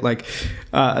perfect, right? Like,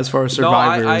 as far as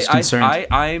Survivor is concerned,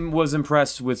 I was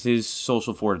impressed with his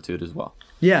social fortitude as well.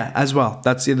 Yeah, as well.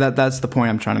 That's the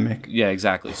point I'm trying to make. Yeah,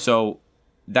 exactly. So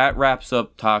that wraps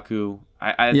up Taku.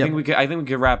 I think we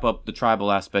could wrap up the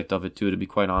tribal aspect of it too. To be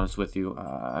quite honest with you,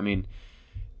 I mean.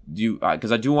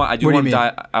 Because I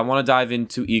want to dive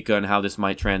into Ika and how this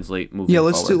might translate moving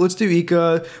forward. Let's do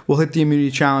Ika. We'll hit the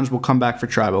immunity challenge. We'll come back for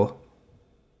tribal.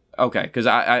 Okay, because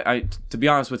I to be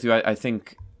honest with you, I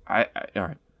think all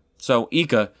right. So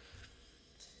Ika,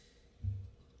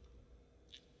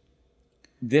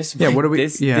 this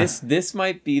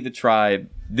might be the tribe.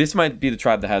 This might be the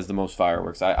tribe that has the most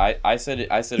fireworks. I said it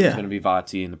was going to be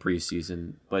Vati in the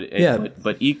preseason, but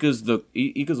Ika's the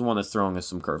one that's throwing us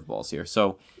some curveballs here.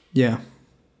 So yeah,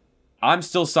 I'm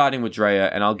still siding with Drea,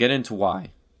 and I'll get into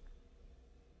why.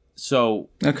 So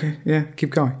okay, yeah,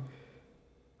 keep going.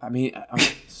 I mean,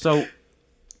 so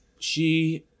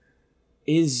she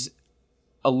is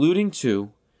alluding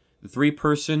to the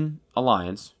 3-person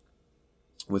alliance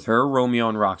with her, Romeo,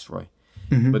 and Roxroy.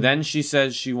 Mm-hmm. But then she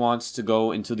says she wants to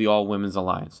go into the all-women's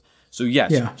alliance. So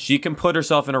yes, she can put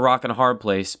herself in a rock and a hard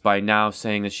place by now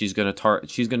saying that she's going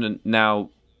to now,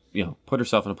 put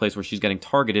herself in a place where she's getting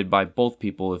targeted by both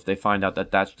people if they find out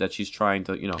that she's trying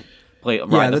to, play.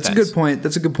 That's a good point.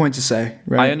 That's a good point to say.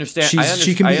 Right? I understand.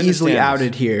 She can be easily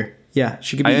outed here. Yeah,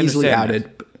 she can be easily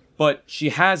outed. But she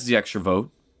has the extra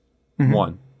vote. Mm-hmm.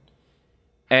 1,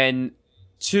 and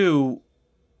 2.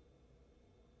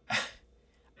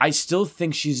 I still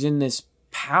think she's in this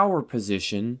power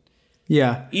position.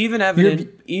 Yeah. Even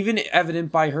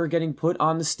evident by her getting put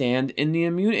on the stand in the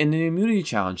immunity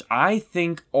challenge. I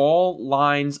think all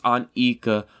lines on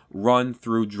Ika run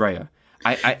through Drea.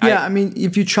 I mean,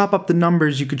 if you chop up the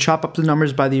numbers, you could chop up the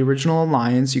numbers by the original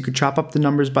alliance. You could chop up the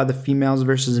numbers by the females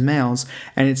versus males,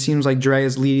 and it seems like Drea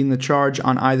is leading the charge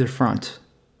on either front,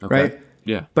 right?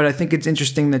 Yeah. But I think it's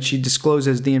interesting that she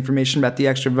discloses the information about the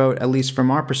extra vote, at least from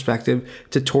our perspective,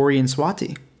 to Tori and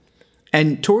Swati.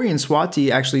 And Tori and Swati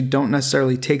actually don't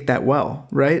necessarily take that well,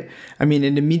 right? I mean,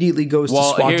 it immediately goes to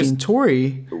Swati and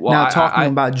Tori now talking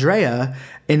about Drea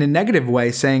in a negative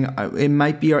way, saying it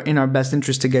might be in our best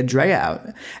interest to get Drea out.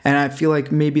 And I feel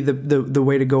like maybe the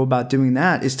way to go about doing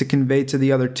that is to convey to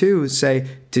the other two, say,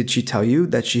 did she tell you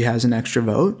that she has an extra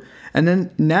vote? And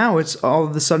then now it's all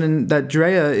of a sudden that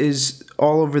Drea is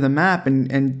all over the map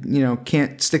and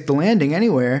can't stick the landing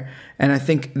anywhere. And I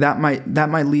think that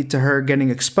might lead to her getting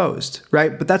exposed,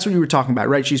 right? But that's what you were talking about,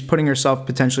 right? She's putting herself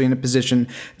potentially in a position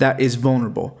that is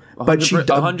vulnerable. But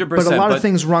 100%. But a lot of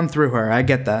things run through her. I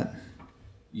get that.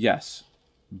 Yes,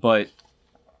 but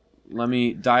let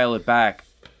me dial it back.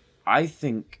 I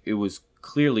think it was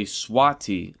clearly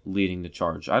Swati leading the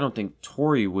charge. I don't think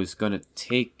Tori was going to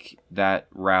take that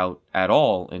route at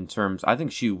all in terms. I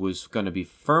think she was going to be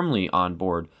firmly on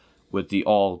board with the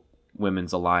all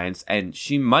women's alliance, and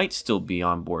she might still be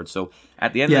on board. So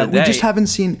at the end of the day,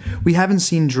 we haven't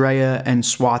seen Drea and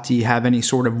Swati have any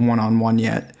sort of one-on-one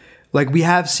yet. Like, we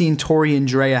have seen Tori and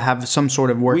Drea have some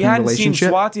sort of working relationship.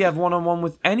 We hadn't seen Swati have one-on-one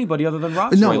with anybody other than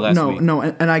Roxroy last week. No,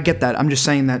 and I get that. I'm just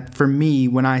saying that for me,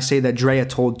 when I say that Drea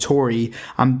told Tori,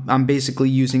 I'm basically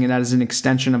using it as an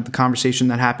extension of the conversation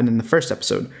that happened in the first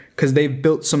episode. Because they've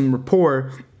built some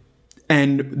rapport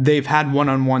and they've had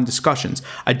one-on-one discussions.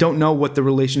 I don't know what the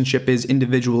relationship is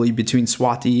individually between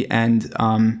Swati and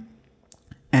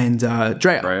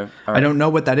Drea. Right. I don't know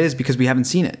what that is because we haven't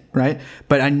seen it, right?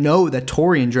 But I know that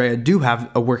Tori and Drea do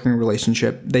have a working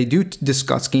relationship. They do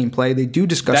discuss gameplay. They do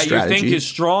discuss strategy. That you think is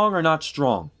strong or not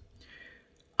strong?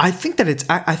 I think that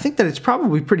it's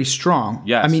probably pretty strong.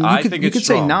 Yes, I mean, you could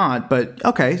say not, but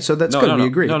okay, so that's good. We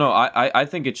agree. No, I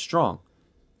think it's strong.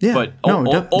 Yeah, but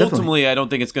ultimately, I don't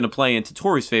think it's going to play into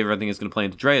Tori's favor. I think it's going to play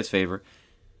into Drea's favor.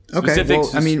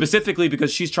 Specifically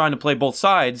because she's trying to play both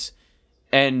sides.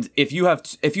 And if you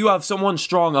have someone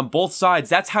strong on both sides,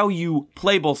 that's how you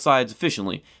play both sides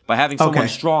efficiently, by having someone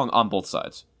strong on both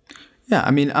sides. Yeah,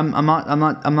 I mean, I'm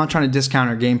not trying to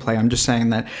discount her gameplay. I'm just saying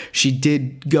that she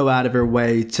did go out of her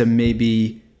way to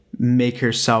maybe make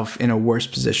herself in a worse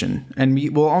position, and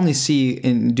we'll only see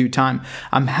in due time.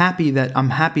 I'm happy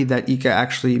that Ika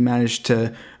actually managed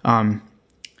to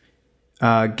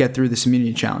get through this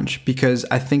immunity challenge, because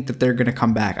I think that they're going to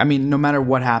come back. I mean, no matter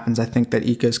what happens, I think that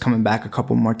Ika is coming back a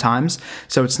couple more times.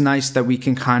 So it's nice that we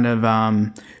can kind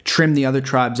of trim the other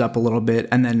tribes up a little bit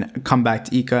and then come back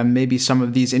to Ika. And maybe some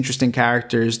of these interesting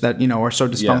characters that, are so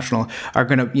dysfunctional are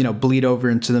going to, bleed over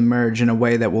into the merge in a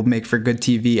way that will make for good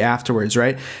TV afterwards,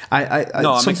 right?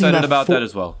 I'm excited about that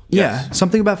as well. Yes. Yeah,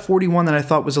 something about 41 that I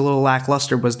thought was a little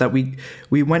lackluster was that we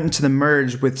went into the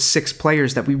merge with 6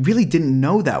 players that we really didn't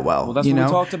know that well. Well, that's what we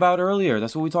talked about earlier.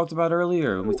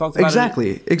 We talked about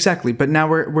exactly. But now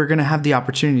we're going to have the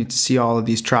opportunity to see all of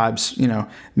these tribes.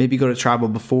 Maybe go to tribal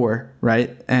before,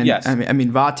 right? And yes. I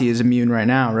mean, Vati is immune right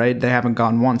now, right? They haven't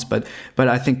gone once, but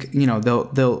I think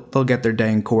they'll get their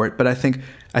day in court. But I think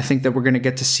that we're going to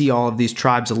get to see all of these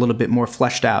tribes a little bit more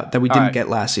fleshed out that we didn't get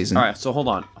last season. All right. So hold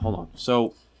on.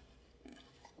 So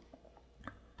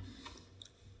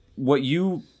what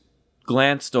you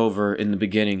glanced over in the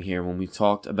beginning here when we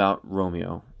talked about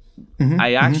Romeo,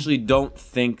 I actually don't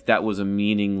think that was a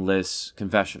meaningless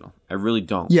confessional. I really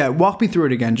don't. Yeah, walk me through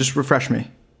it again. Just refresh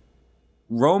me.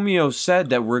 Romeo said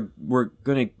that we're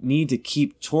going to need to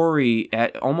keep Tori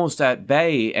almost at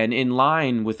bay and in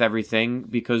line with everything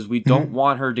because we don't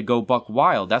want her to go buck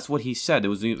wild. That's what he said. It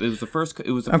was the first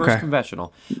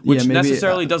confessional, which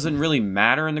necessarily doesn't really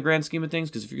matter in the grand scheme of things,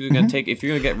 because if you're going to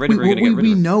get rid of her, you're going to get rid of her.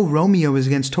 We know Romeo is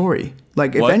against Tori.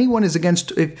 Like if anyone is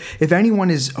against, if anyone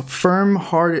is firm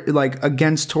hearted like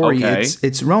against Tori,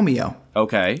 it's Romeo.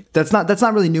 Okay, that's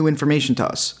not really new information to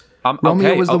us.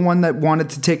 Romeo was the one that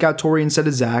wanted to take out Tori instead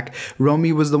of Zach.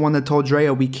 Romeo was the one that told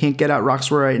Drea, we can't get out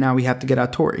Rocksroy right now. We have to get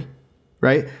out Tori.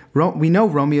 Right? We know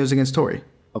Romeo's against Tori.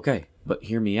 Okay, but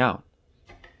hear me out.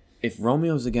 If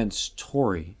Romeo's against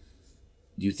Tori,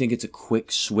 do you think it's a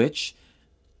quick switch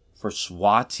for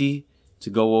Swati to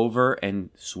go over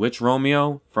and switch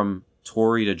Romeo from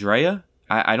Tori to Drea?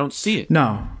 I don't see it.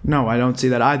 No, I don't see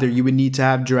that either. You would need to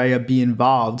have Drea be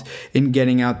involved in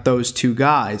getting out those 2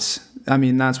 guys. I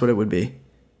mean, that's what it would be.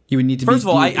 You would need to. First of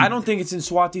all, I don't think it's in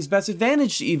Swati's best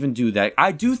advantage to even do that.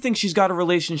 I do think she's got a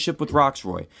relationship with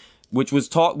Rocksroy, which was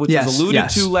alluded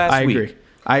to last week.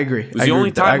 I agree. It was the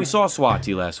only time we saw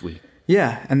Swati last week.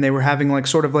 Yeah, and they were having like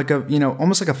sort of like a,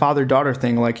 almost like a father-daughter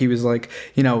thing. Like he was like,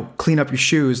 clean up your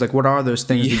shoes. Like what are those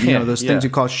things? Things you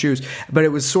call shoes. But it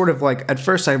was sort of like, at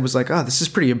first I was like, oh, this is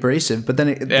pretty abrasive. But then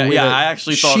I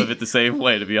actually thought of it the same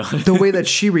way, to be honest. The way that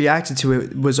she reacted to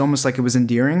it was almost like it was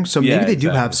endearing. So maybe they do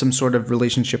have some sort of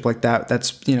relationship like that.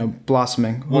 That's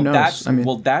blossoming. Who knows?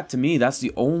 That to me, that's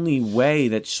the only way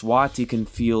that Swati can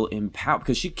feel empowered,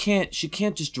 because she can't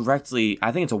just directly.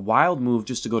 I think it's a wild move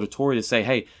just to go to Tori to say,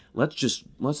 hey, let's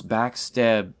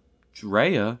backstab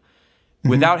Drea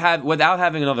without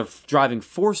having another driving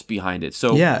force behind it.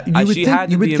 So she had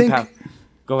to be empowered.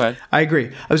 Go ahead. I agree.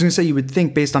 I was going to say, you would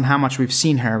think, based on how much we've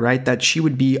seen her, right, that she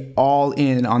would be all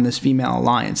in on this female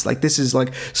alliance. Like this is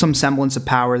like some semblance of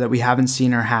power that we haven't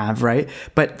seen her have, right?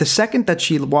 But the second that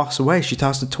she walks away, she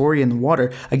talks to Tori in the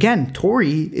water. Again,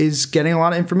 Tori is getting a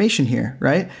lot of information here,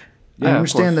 right? I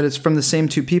understand that it's from the same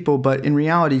 2 people, but in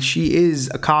reality, she is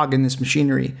a cog in this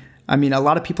machinery. I mean, a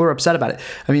lot of people are upset about it.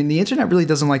 I mean, the internet really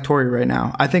doesn't like Tori right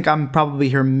now. I think I'm probably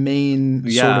her main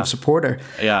sort of supporter.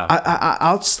 Yeah,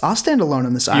 I'll stand alone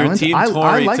on this island. Team Tori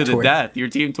I like to Tori. The death. You're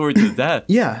Team Tori to the death.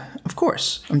 Yeah, of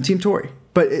course, I'm Team Tori.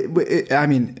 But I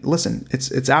mean, listen,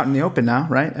 it's out in the open now,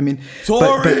 right? I mean,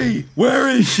 Tori, where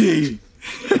is she?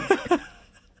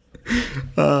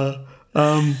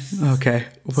 Okay.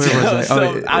 Where was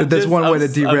I? There's one way to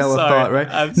derail a thought,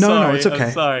 right? No, it's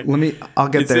okay. I'll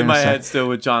get there. It's in my head still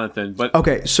with Jonathan, but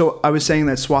okay. So I was saying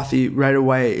that Swati right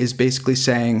away is basically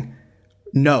saying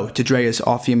no to Drea's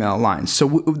all-female alliance. So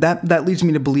that leads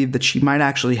me to believe that she might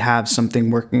actually have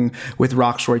something working with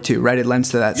Rocksroy too, right? It lends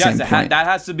to that same point. That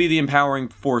has to be the empowering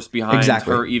force behind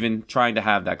her even trying to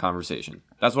have that conversation.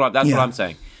 That's what I'm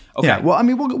saying. Okay. Yeah, well, I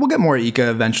mean, we'll get more Ika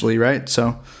eventually, right?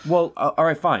 So, well, all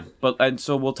right, fine,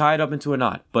 so we'll tie it up into a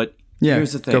knot. But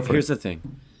here's the thing.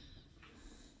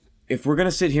 If we're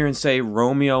gonna sit here and say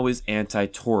Romeo is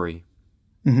anti-Tori,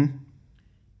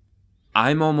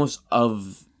 I'm almost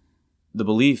of the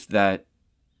belief that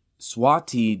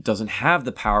Swati doesn't have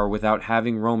the power without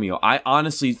having Romeo. I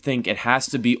honestly think it has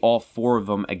to be all 4 of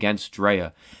them against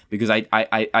Drea, because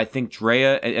I think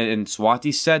Drea, and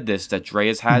Swati said this, that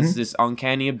Drea has this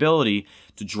uncanny ability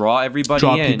to draw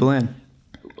people in.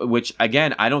 Which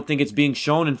again, I don't think it's being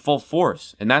shown in full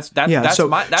force, and that's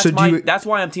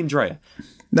why I'm Team Drea.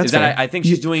 That's fair. I think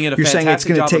she's doing a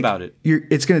fantastic job about it.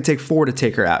 It's going to take 4 to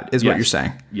take her out, is what you're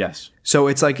saying. Yes. So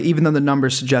it's like, even though the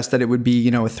numbers suggest that it would be,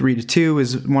 a 3-2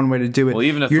 is one way to do it. Well,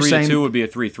 even a 3-2 would be a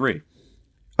 3-3.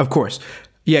 Of course.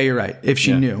 Yeah, you're right. If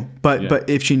she knew, but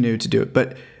if she knew to do it,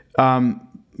 but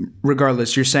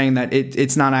regardless, you're saying that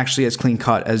it's not actually as clean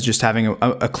cut as just having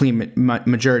a clean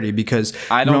majority, because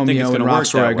I don't think it's Romeo and gonna work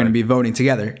Rocksroy that are going to way. be voting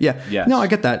together. Yeah. Yes. No, I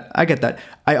get that.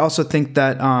 I also think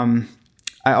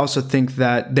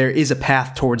that there is a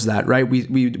path towards that, right?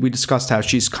 We discussed how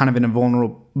she's kind of in a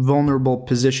vulnerable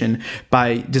position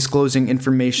by disclosing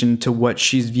information to what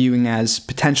she's viewing as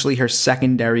potentially her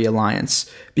secondary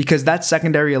alliance, because that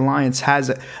secondary alliance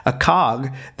has a cog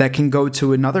that can go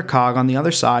to another cog on the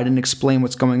other side and explain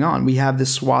what's going on. We have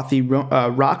this Swathi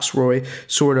Rocksroy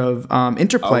sort of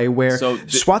interplay where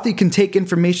Swathi can take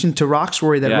information to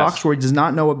Rocksroy that Rocksroy does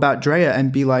not know about Drea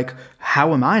and be like,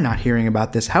 how am I not hearing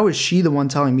about this? How is she the one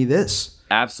telling me this?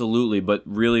 Absolutely, but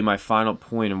really my final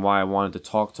point and why I wanted to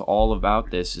talk to all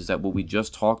about this is that what we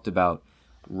just talked about,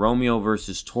 Romeo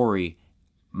versus Tori,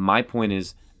 my point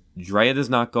is Drea does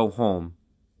not go home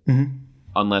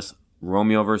unless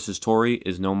Romeo versus Tori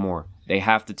is no more. They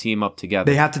have to team up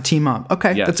together. They have to team up.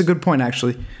 Okay, that's a good point,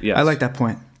 actually. Yes. I like that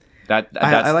point.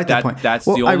 I like that point. That's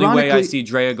the only way I see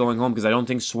Drea going home, because I don't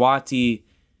think Swathi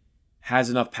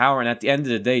has enough power. And at the end of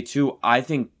the day, too, I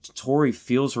think Tori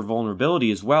feels her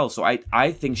vulnerability as well. So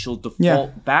I think she'll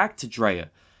default back to Drea.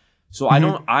 So I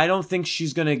don't think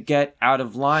she's going to get out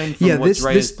of line from what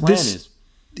Drea's plan is.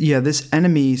 Yeah, this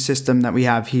enemy system that we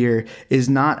have here is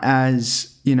not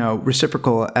as,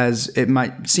 reciprocal as it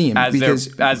might seem.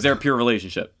 As their pure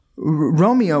relationship.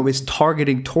 Romeo is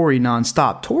targeting Tori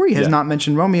nonstop. Tori has not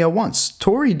mentioned Romeo once.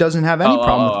 Tori doesn't have any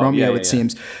problem with Romeo, it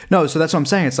seems. No, so that's what I'm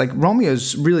saying. It's like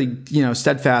Romeo's really,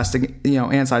 steadfast,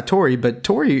 anti-Tori, but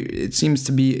Tori, it seems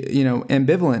to be,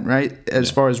 ambivalent, right, as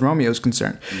far as Romeo's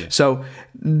concerned. Yeah. So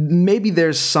maybe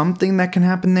there's something that can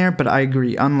happen there, but I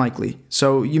agree, unlikely.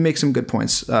 So you make some good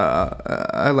points.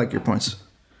 I like your points.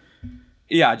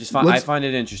 Yeah, I find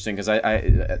it interesting because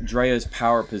Drea's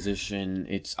power position,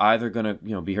 it's either gonna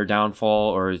be her downfall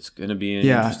or it's gonna be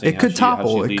interesting. It could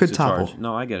topple. It could topple. Charge.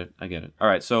 No, I get it. All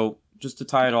right, so just to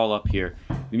tie it all up here,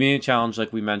 the Mania Challenge,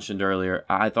 like we mentioned earlier,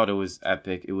 I thought it was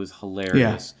epic. It was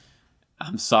hilarious. Yeah.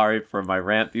 I'm sorry for my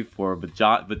rant before, but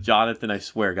Jonathan, I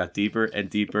swear, got deeper and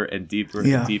deeper and deeper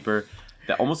and deeper.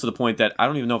 That almost to the point that I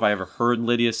don't even know if I ever heard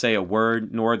Lydia say a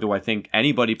word, nor do I think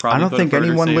anybody probably. I don't think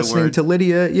anyone listening to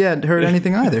Lydia, heard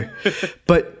anything either.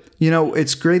 But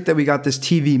it's great that we got this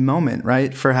TV moment,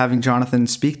 right, for having Jonathan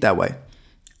speak that way.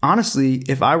 Honestly,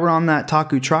 if I were on that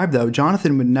Taku tribe, though,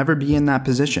 Jonathan would never be in that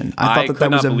position. I thought that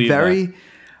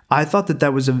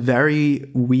was a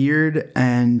very weird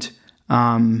and,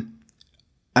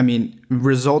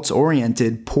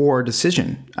 results-oriented, poor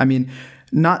decision. I mean.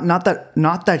 Not the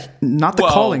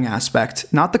calling aspect,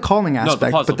 but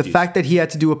the fact that he had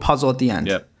to do a puzzle at the end.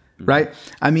 Yep. Right?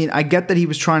 I mean, I get that he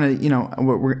was trying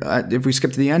to, if we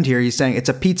skip to the end here, he's saying it's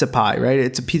a pizza pie, right?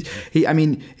 It's a pizza.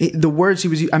 The words he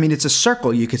was, it's a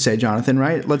circle, you could say, Jonathan,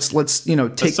 right? Let's take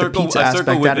the pizza aspect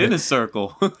out of it. A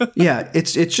circle. Yeah,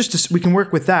 it's just we can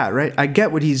work with that, right? I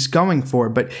get what he's going for,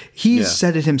 but he's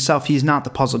said it himself. He's not the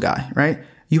puzzle guy, right?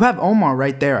 You have Omar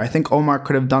right there. I think Omar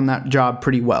could have done that job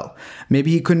pretty well.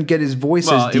 Maybe he couldn't get his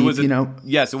voice as deep,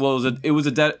 Yes, well, it was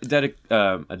a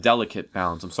delicate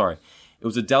balance. I'm sorry. It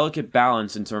was a delicate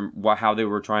balance in terms of how they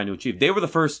were trying to achieve. They were the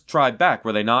first tribe back,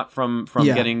 were they not, from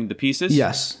getting the pieces?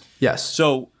 Yes.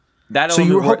 So that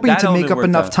you were hoping to make up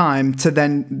enough time to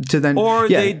then or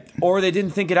they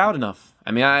didn't think it out enough.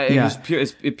 I mean,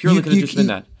 it purely could have just been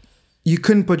that. You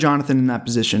couldn't put Jonathan in that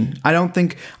position. I don't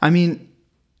think.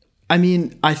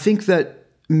 I think that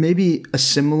maybe a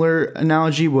similar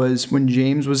analogy was when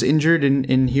James was injured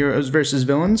in Heroes versus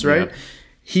Villains, right? Yeah.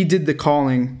 He did the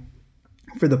calling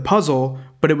for the puzzle,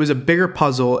 but it was a bigger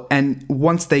puzzle, and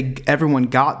once everyone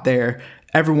got there,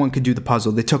 everyone could do the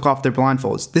puzzle. They took off their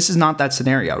blindfolds. This is not that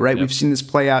scenario, right? Yep. We've seen this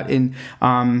play out in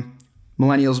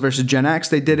Millennials versus Gen X.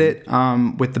 They did it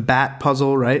with the bat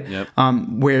puzzle, right? Yep.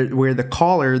 Where the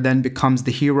caller then becomes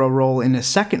the hero role in a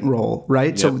second role,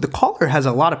 right? Yep. So the caller has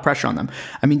a lot of pressure on them.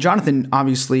 I mean, Jonathan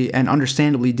obviously and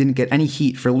understandably didn't get any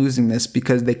heat for losing this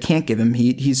because they can't give him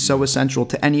heat. He's so essential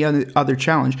to any other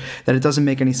challenge that it doesn't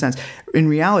make any sense. In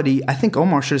reality, I think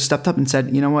Omar should have stepped up and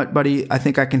said, you know what, buddy, I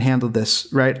think I can handle this,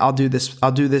 right? I'll do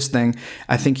this thing.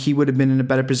 I think he would have been in a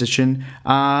better position.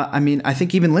 I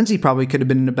think even Lindsay probably could have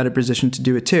been in a better position to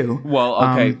do it too. Well,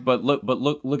 okay, but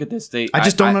look at this.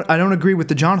 I don't agree with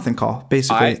the Jonathan call,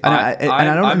 basically, and I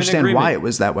don't understand why it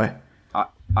was that way.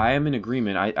 I am in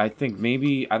agreement. I think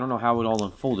maybe, I don't know how it all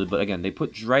unfolded, but again, they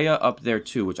put Drea up there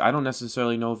too, which I don't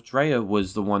necessarily know if Drea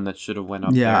was the one that should have went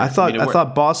up there. Yeah, I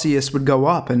thought Bossiest would go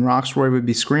up and Rocksroy would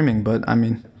be screaming, but I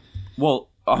mean... Well,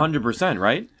 100%,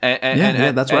 right?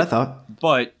 Yeah, that's what I thought.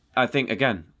 But I think,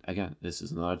 again, again, this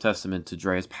is another testament to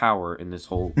Drea's power in this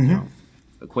whole you know,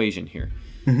 equation here.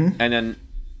 And then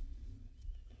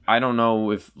I don't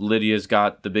know if Lydia's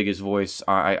got the biggest voice.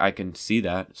 I can see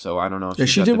that, so I don't know if Yeah,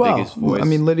 she's she got did the well. biggest voice. I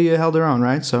mean, Lydia held her own,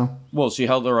 right? So well, she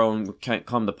held her own. Can't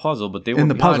come the puzzle, but they were in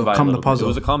the behind puzzle, by a come the little bit. puzzle. It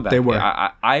was a comeback. They were.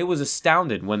 I was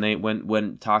astounded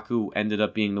when Taku ended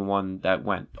up being the one that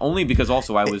went. Only because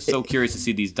also I was so curious to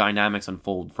see these dynamics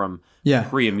unfold from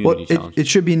pre-immunity challenge. It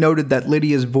should be noted that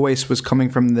Lydia's voice was coming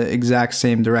from the exact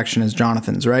same direction as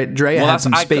Jonathan's, right? Drea had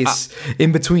some space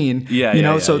in between.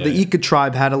 The Ika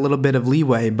tribe had a little bit of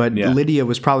leeway, but Lydia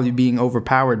was probably being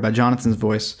overpowered by Jonathan's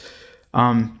voice.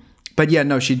 But yeah,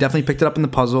 no, she definitely picked it up in the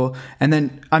puzzle. And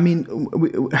then, I mean,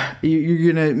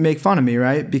 you're gonna make fun of me,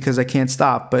 right? Because I can't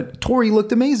stop. But Tori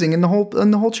looked amazing in the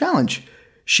whole challenge.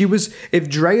 She was, if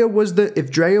Drea was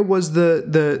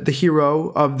the hero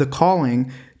of the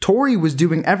calling, Tori was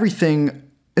doing everything.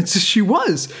 She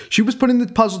was putting the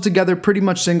puzzle together pretty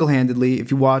much single-handedly. If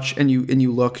you watch and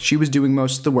you look, she was doing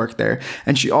most of the work there,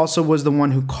 and she also was the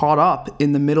one who caught up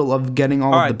in the middle of getting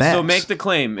all of the bags. So make the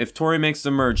claim: if Tori makes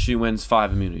the merge, she wins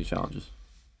 5 immunity challenges.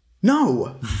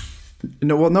 No,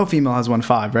 well, no female has won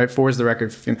 5, right? 4 is the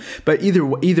record for female. But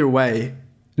either way.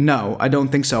 No, I don't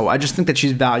think so. I just think that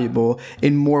she's valuable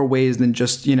in more ways than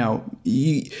just,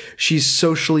 she's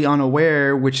socially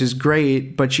unaware, which is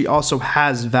great, but she also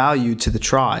has value to the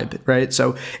tribe, right?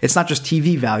 So it's not just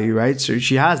TV value, right? So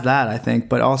she has that, I think,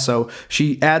 but also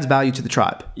she adds value to the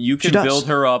tribe. You can build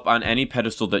her up on any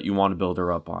pedestal that you want to build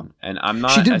her up on. And I'm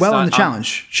not... She did well in the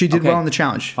challenge. She did well in the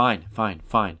challenge. Fine.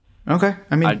 Okay,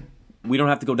 I mean... we don't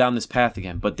have to go down this path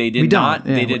again, but they did not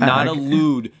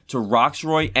allude to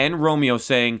Roxroy and Romeo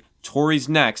saying Tori's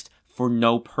next for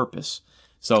no purpose.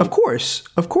 So Of course.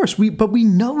 We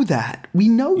know that.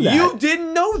 You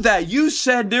didn't know that. You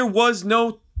said there was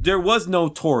no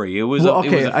Tori. It was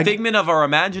a figment of our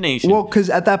imagination. Well,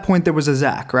 because at that point there was a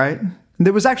Zach, right?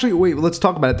 There was actually, wait, let's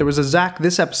talk about it. There was a Zach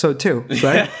this episode too,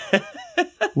 right?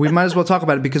 We might as well talk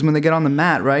about it because when they get on the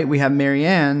mat, right, we have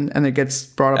Marianne, and it gets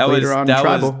brought up later on in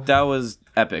Tribal. That was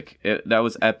epic. That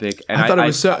was epic. And I thought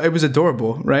it was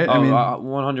adorable, right? Oh, I mean,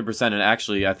 100%. And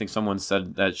actually, I think someone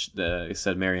said that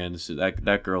said Marianne.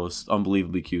 That girl is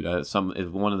unbelievably cute.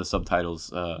 One of the subtitles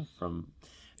from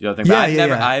the other thing.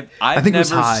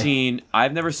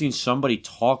 I've never seen somebody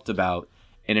talked about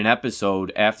in an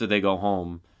episode after they go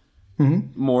home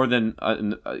more than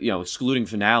excluding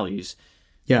finales.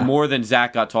 Yeah. More than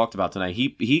Zach got talked about tonight.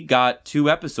 He got 2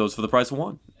 episodes for the price of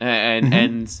 1,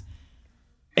 and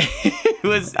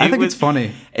it's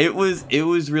funny. It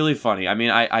was really funny. I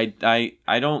mean,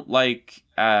 I don't like.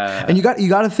 And you got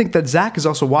to think that Zach is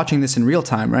also watching this in real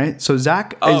time, right? So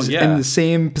Zach is in the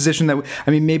same position that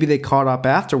maybe they caught up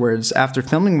afterwards after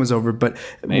filming was over, but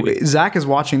Zach is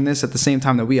watching this at the same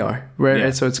time that we are, right?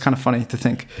 Yeah. So it's kind of funny to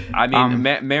think. I mean,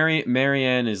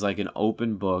 Marianne is like an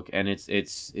open book, and it's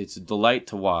a delight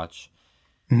to watch.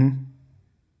 Mm-hmm.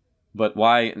 But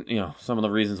why? Some of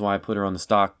the reasons why I put her on the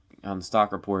stock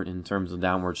report in terms of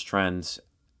downwards trends.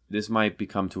 This might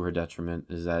become to her detriment.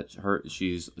 Is that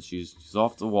she's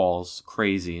off the walls,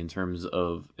 crazy in terms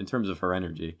of her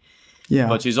energy. Yeah.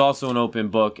 But she's also an open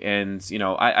book, and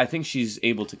I think she's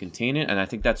able to contain it, and I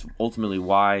think that's ultimately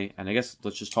why. And I guess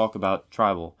let's just talk about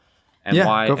Tribal, and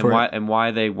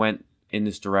why they went in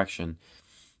this direction.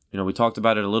 We talked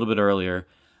about it a little bit earlier.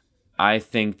 I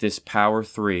think this power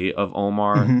 3 of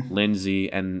Omar, Lindsay,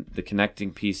 and the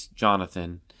connecting piece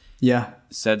Jonathan. Yeah.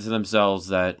 Said to themselves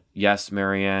that, yes,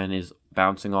 Marianne is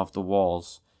bouncing off the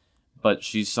walls, but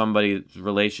she's somebody's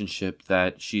relationship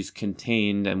that she's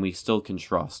contained and we still can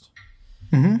trust.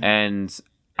 Mm-hmm. And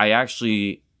I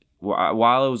actually,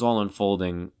 while it was all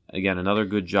unfolding, again, another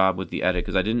good job with the edit,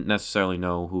 because I didn't necessarily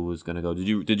know who was going to go. Did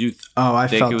you? Oh, I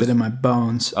felt it in my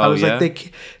bones. I was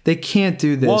like, they can't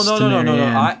do this. Well,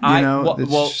 no.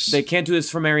 They can't do this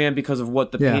for Marianne because of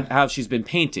what how she's been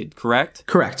painted. Correct.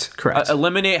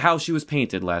 Eliminate how she was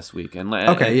painted last week, So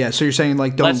you're saying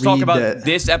don't. Let's talk about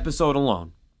this episode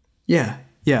alone. Yeah.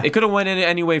 Yeah, it could have went in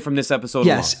any way from this episode.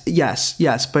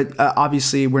 Yes. But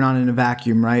obviously, we're not in a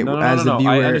vacuum, right? No. I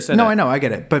understand. No, I know, I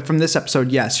get it. But from this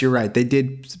episode, yes, you're right. They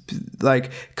did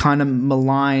kind of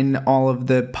malign all of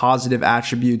the positive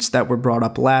attributes that were brought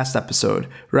up last episode,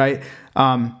 right?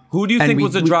 Who do you think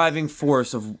was the driving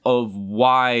force of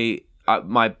why?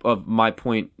 My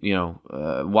point,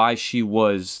 why she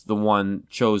was the one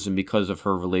chosen because of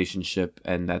her relationship,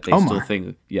 and that they still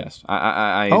think yes,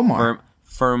 I Omar.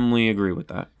 Firmly agree with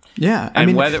that. Yeah,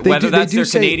 and whether that's their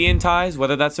Canadian ties,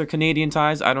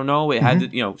 I don't know. It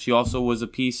had to, she also was a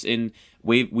piece in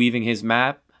weaving his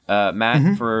map,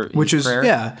 Matt, for his which is prayer.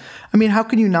 yeah. I mean, how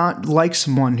can you not like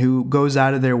someone who goes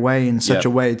out of their way in such a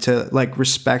way to like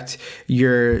respect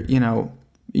your,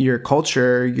 your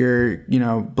culture, your,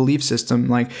 belief system,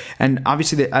 like, and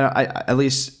obviously I at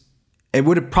least it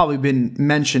would have probably been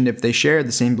mentioned if they shared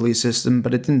the same belief system,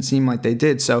 but it didn't seem like they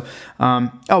did. So,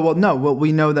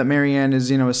 we know that Marianne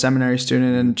is, a seminary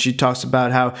student, and she talks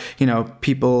about how,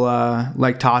 people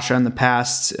like Tasha in the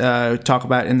past talk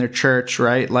about in their church,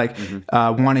 right? Like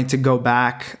wanting to go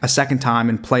back a second time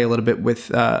and play a little bit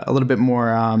with a little bit more,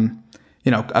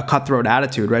 a cutthroat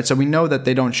attitude, right? So we know that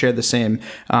they don't share the same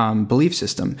belief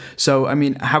system. So, I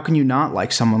mean, how can you not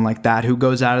like someone like that who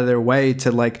goes out of their way to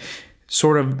like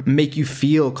sort of make you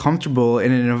feel comfortable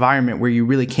in an environment where you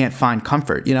really can't find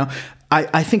comfort?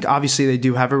 I think obviously they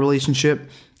do have a relationship.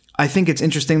 I think it's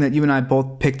interesting that you and I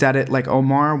both picked at it like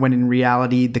Omar, when in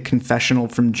reality the confessional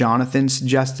from Jonathan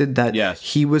suggested that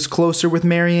he was closer with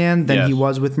Marianne than he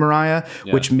was with Mariah,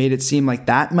 which made it seem like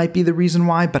that might be the reason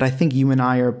why. But I think you and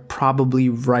I are probably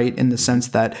right in the sense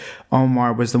that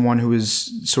Omar was the one who was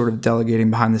sort of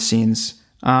delegating behind the scenes.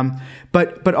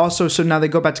 But also, so now they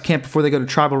go back to camp before they go to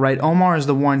tribal, right? Omar is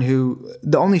the one who,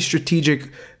 the only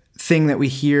strategic thing that we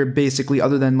hear basically,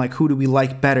 other than like who do we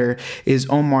like better, is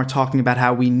Omar talking about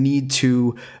how we need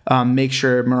to make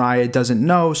sure Mariah doesn't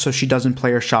know so she doesn't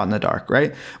play her shot in the dark,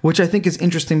 right? Which I think is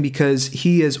interesting because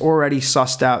he has already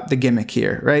sussed out the gimmick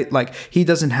here, right? Like he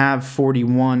doesn't have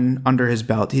 41 under his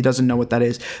belt. He doesn't know what that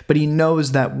is, but he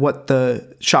knows that what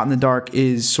the shot in the dark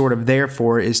is sort of there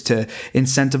for is to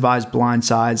incentivize blind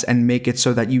sides and make it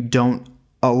so that you don't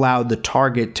allow the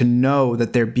target to know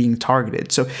that they're being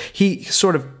targeted. So he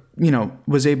sort of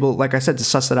was able, like I said, to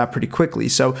suss that out pretty quickly.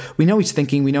 So we know he's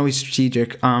thinking, we know he's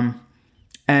strategic.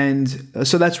 And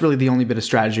so that's really the only bit of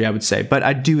strategy I would say. But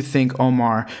I do think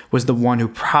Omar was the one who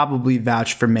probably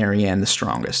vouched for Marianne the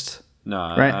strongest. No,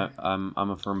 right? I'm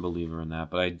a firm believer in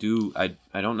that. But I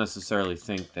don't necessarily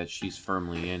think that she's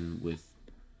firmly in with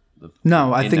the.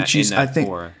 No, I think she's. I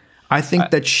think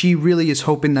that she really is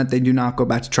hoping that they do not go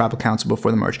back to tribal council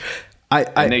before the merge.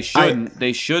 They shouldn't.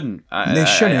 They shouldn't.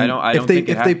 I don't think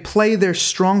if they play their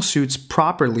strong suits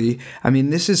properly. I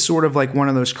mean, this is sort of like one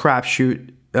of those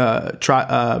crapshoot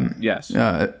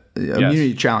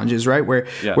immunity challenges, right? Where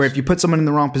if you put someone in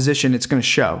the wrong position, it's going to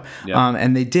show.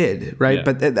 And they did, right?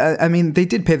 Yeah. But I mean, they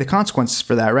did pay the consequences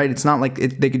for that, right? It's not like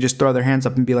they could just throw their hands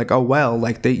up and be like, oh well,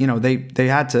 like they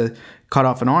had to cut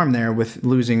off an arm there with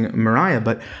losing Mariah,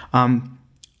 but.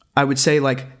 I would say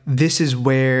like this is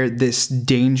where this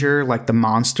danger, like the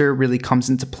monster, really comes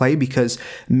into play because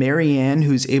Marianne,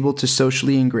 who's able to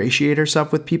socially ingratiate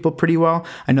herself with people pretty well,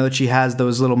 I know that she has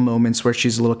those little moments where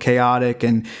she's a little chaotic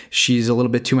and she's a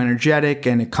little bit too energetic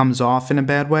and it comes off in a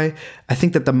bad way. I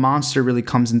think that the monster really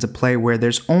comes into play where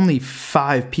there's only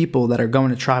 5 people that are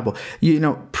going to tribal,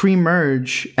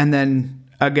 pre-merge, and then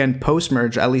again,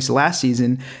 post-merge, at least last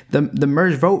season, the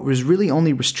merge vote was really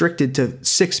only restricted to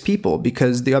 6 people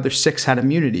because the other 6 had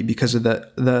immunity because of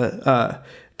the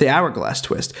hourglass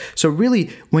twist. So really,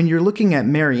 when you're looking at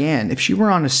Marianne, if she were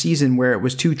on a season where it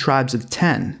was 2 tribes of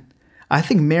 10, I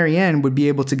think Marianne would be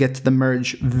able to get to the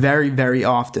merge very, very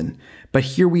often. But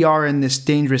here we are in this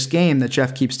dangerous game that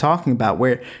Jeff keeps talking about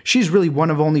where she's really one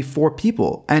of only 4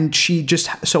 people. And she just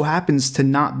so happens to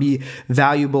not be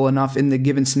valuable enough in the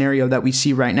given scenario that we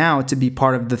see right now to be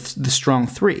part of the strong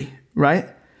 3, right?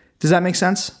 Does that make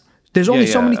sense? There's only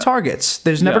so many targets.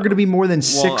 There's never going to be more than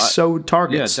 6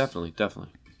 targets. Yeah, definitely.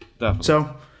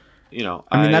 So,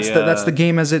 I mean, that's the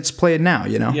game as it's played now,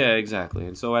 Yeah, exactly.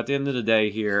 And so at the end of the day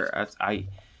here, I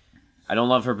don't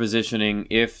love her positioning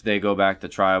if they go back to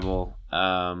tribal.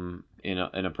 In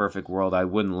a perfect world, I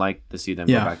wouldn't like to see them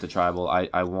go back to tribal.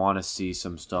 I want to see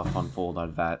some stuff unfold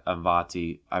on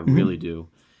Vati. I really do.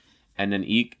 And then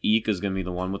Eek is going to be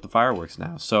the one with the fireworks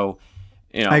now. So,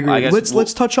 I agree. I guess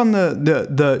let's touch on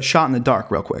the shot in the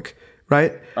dark real quick.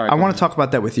 Right? I want to talk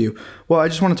about that with you. Well, I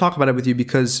just want to talk about it with you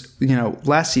because,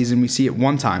 last season we see it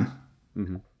 1 time.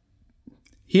 Mm-hmm.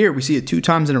 Here we see it 2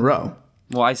 times in a row.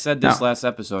 Well, I said this last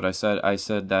episode. I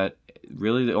said that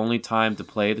really the only time to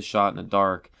play the shot in the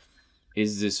dark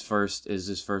is this first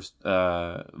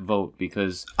vote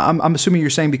because I'm assuming you're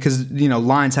saying because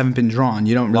lines haven't been drawn.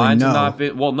 You don't really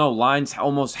know. Lines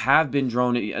almost have been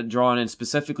drawn, and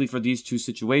specifically for these 2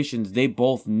 situations, they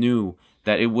both knew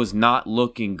that it was not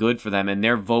looking good for them, and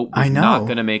their vote was not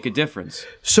going to make a difference.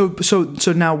 So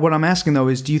now what I'm asking, though,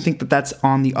 is do you think that that's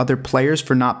on the other players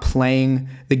for not playing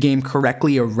the game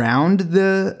correctly around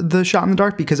the shot in the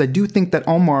dark? Because I do think that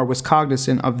Omar was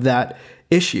cognizant of that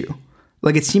issue.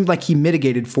 Like, it seemed like he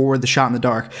mitigated for the shot in the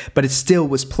dark, but it still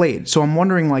was played. So I'm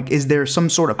wondering, like, is there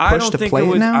some sort of push to play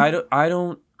it now?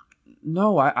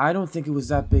 No, I don't think it was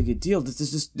that big a deal. This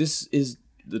is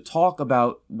the talk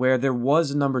about where there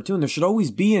was a number 2, and there should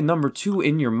always be a number 2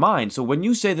 in your mind. So when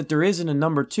you say that there isn't a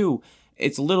number 2,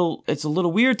 it's a little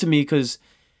weird to me because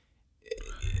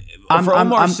for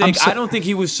Omar's sake, I don't think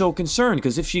he was so concerned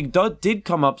because if she did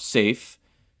come up safe,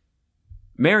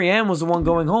 Marianne was the one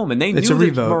going home, and they knew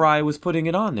that Mariah was putting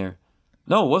it on there.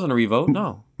 No, it wasn't a revote.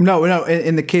 No.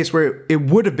 In the case where it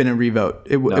would have been a revote,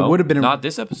 it would have been not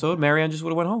this episode. Marianne just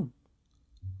would have went home.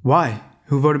 Why?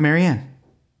 Who voted Marianne?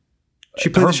 She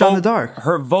played the shot in the dark.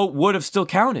 Her vote would have still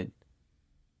counted.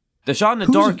 The shot in the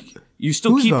dark, you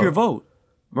still keep your vote.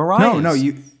 Mariah's.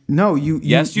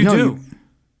 Yes, you do.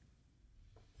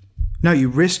 No, you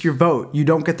risk your vote. You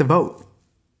don't get the vote.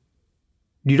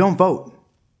 You don't vote.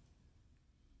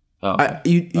 Oh, okay.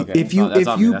 If you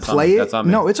play it,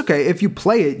 no, it's okay. If you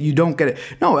play it, you don't get it.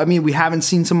 No, I mean, we haven't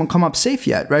seen someone come up safe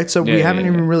yet, right? So we haven't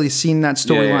even really seen that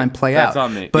storyline play out. That's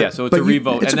on me. So it's a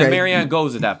revote, and then Marianne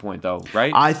goes at that point, though,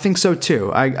 right? I think so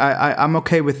too. I'm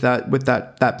okay with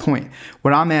that point.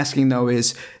 What I'm asking though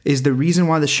is the reason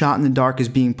why the shot in the dark is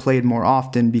being played more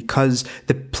often because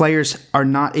the players are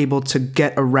not able to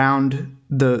get around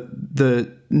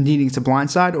the needing to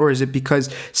blindside, or is it because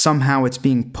somehow it's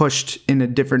being pushed in a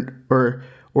different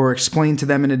or explained to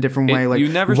them in a different way?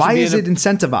 Like, why is it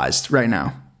incentivized right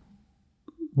now?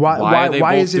 Why are they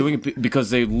both doing it?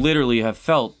 Because they literally have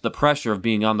felt the pressure of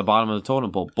being on the bottom of the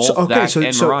totem pole, both Zach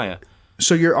and Mariah.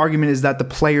 So your argument is that the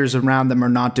players around them are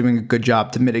not doing a good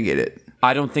job to mitigate it.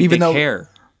 I don't think they care.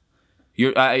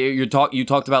 You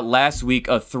talked about last week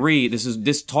a 3.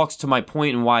 This talks to my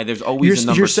point and why there's always a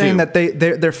number 2. You're saying that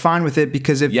they're fine with it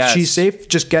because if she's safe,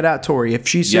 just get out, Tori. If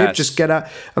she's safe, just get out.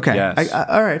 Okay,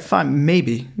 all right, fine,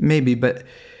 maybe, but maybe.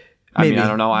 I mean, I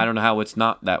don't know how it's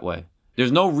not that way.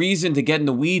 There's no reason to get in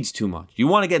the weeds too much. You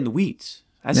want to get in the weeds.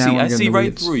 I see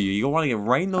right through you. You want to get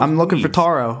right in those. I'm looking for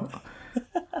Taro.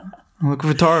 I'm looking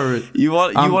for Taro. You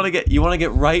want to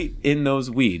get right in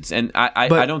those weeds, and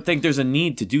I don't think there's a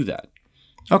need to do that.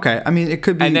 Okay, I mean it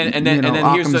could be. And then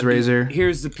Occam's razor.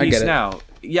 Here's the piece now.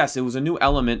 Yes, it was a new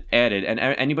element added, and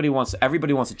everybody wants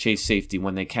to chase safety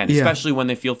when they can, especially when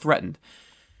they feel threatened.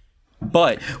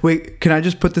 But wait, can I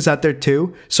just put this out there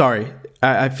too? Sorry,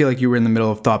 I feel like you were in the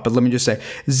middle of thought, but let me just say,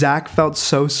 Zach felt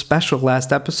so special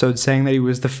last episode saying that he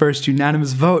was the first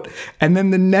unanimous vote, and then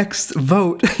the next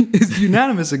vote is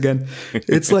unanimous again.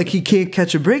 It's like he can't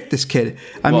catch a break, this kid.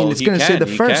 I mean, it's going to say the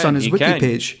first on his wiki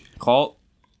page.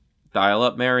 Dial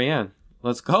up Marianne.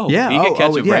 Let's go. Yeah, he could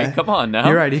catch a break. Come on now.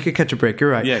 You're right. He could catch a break.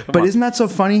 You're right. Yeah, but isn't that so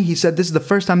funny? He said this is the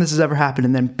first time this has ever happened,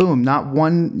 and then boom, not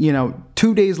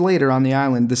 2 days later on the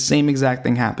island, the same exact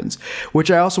thing happens.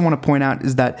 Which I also want to point out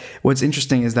is that what's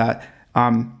interesting is that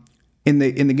in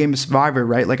the game of Survivor,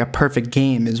 right, like a perfect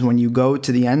game is when you go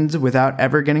to the end without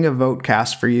ever getting a vote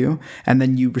cast for you, and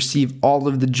then you receive all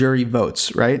of the jury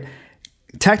votes, right?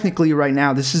 Technically, right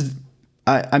now, this is.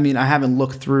 I mean, I haven't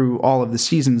looked through all of the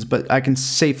seasons, but I can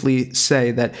safely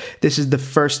say that this is the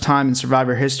first time in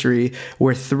Survivor history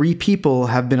where 3 people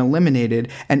have been eliminated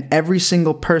and every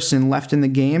single person left in the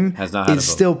game is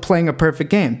still playing a perfect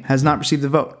game, has not received a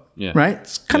vote. Yeah. Right?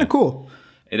 It's kind of cool.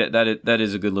 That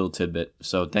is a good little tidbit.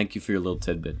 So thank you for your little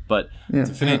tidbit. But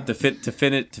to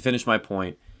finish my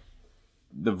point,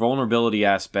 the vulnerability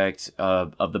aspect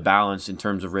of the balance in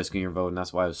terms of risking your vote, and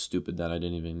that's why I was stupid that I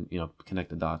didn't even connect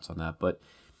the dots on that. But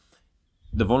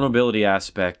the vulnerability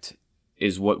aspect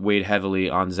is what weighed heavily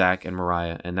on Zach and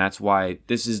Mariah, and that's why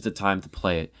this is the time to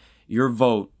play it. Your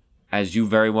vote, as you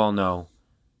very well know,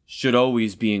 should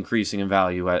always be increasing in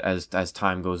value as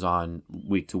time goes on,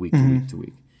 week to week to week to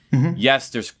week. Mm-hmm. Yes,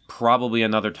 there's probably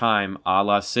another time, a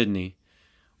la Sydney,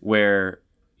 where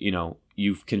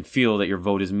you can feel that your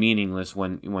vote is meaningless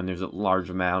when there's a large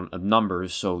amount of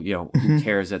numbers. So, who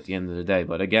cares at the end of the day?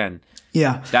 But again,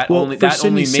 only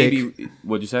maybe.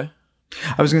 What'd you say?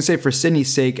 I was going to say for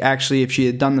Sydney's sake, actually, if she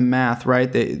had done the math, right,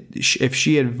 if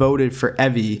she had voted for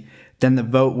Evie, then the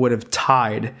vote would have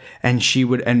tied, and Evie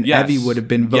would have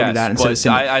been voted out instead of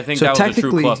Sydney. I think that was a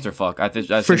true clusterfuck. I think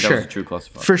that was a true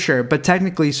clusterfuck. For sure. But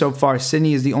technically, so far,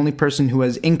 Sydney is the only person who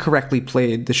has incorrectly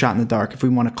played the shot in the dark, if we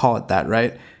want to call it that,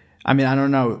 right? I mean, I don't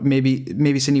know.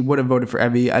 Maybe Sydney would have voted for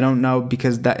Evie. I don't know,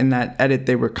 because in that edit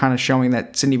they were kind of showing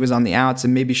that Sydney was on the outs,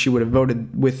 and maybe she would have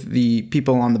voted with the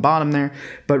people on the bottom there.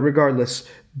 But regardless,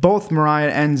 both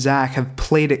Mariah and Zach have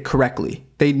played it correctly.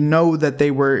 They know that they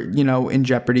were, in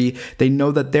jeopardy. They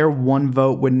know that their one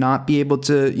vote would not be able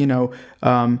to,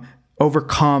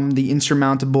 overcome the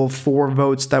insurmountable 4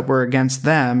 votes that were against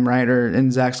them, right? Or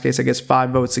in Zach's case, I guess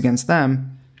 5 votes against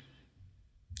them.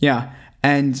 Yeah.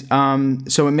 And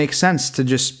so it makes sense to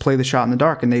just play the shot in the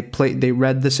dark, and they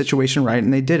read the situation right,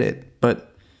 and they did it. But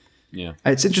yeah,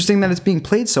 it's interesting that it's being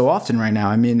played so often right now.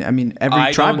 I mean,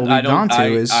 every tribal we've gone to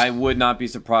is. I would not be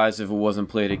surprised if it wasn't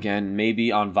played again. Maybe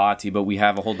on Vati, but we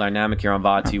have a whole dynamic here on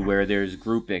Vati where there's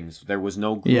groupings. There was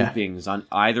no groupings on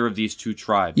either of these two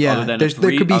tribes. Yeah, other than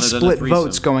there could be split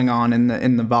votes going on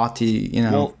in the Vati,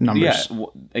 numbers. Yeah,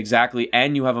 exactly.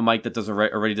 And you have a Mike that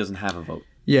already doesn't have a vote.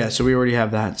 Yeah, so we already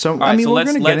have that. So I mean, we're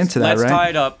going to get into that, right? Let's tie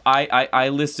it up. I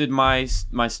listed my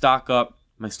stock up.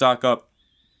 My stock up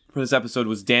for this episode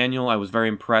was Daniel. I was very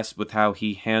impressed with how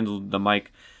he handled the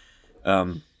Mike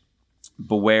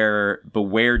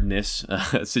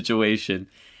bewaredness situation.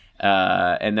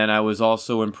 And then I was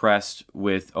also impressed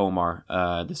with Omar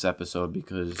this episode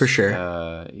because for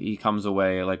sure he comes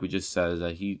away, like we just said,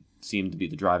 that he seemed to be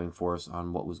the driving force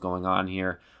on what was going on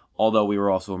here. Although we were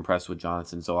also impressed with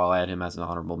Jonathan, so I'll add him as an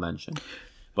honorable mention.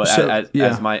 But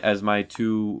as my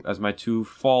two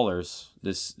fallers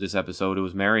this episode, it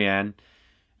was Marianne.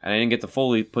 And I didn't get to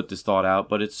fully put this thought out,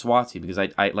 but it's Swati because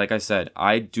I like I said,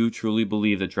 I do truly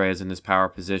believe that Drea's in this power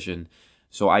position.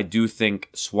 So I do think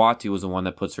Swati was the one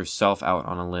that puts herself out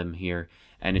on a limb here.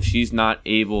 And if she's not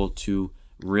able to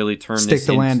really stick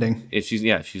the landing, if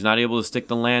she's not able to stick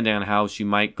the landing on how she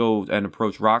might go and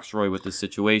approach Roxroy with this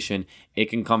situation, it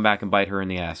can come back and bite her in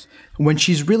the ass. When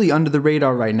she's really under the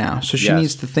radar right now, so she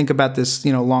needs to think about this,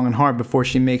 long and hard before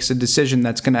she makes a decision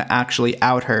that's going to actually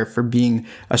out her for being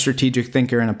a strategic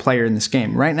thinker and a player in this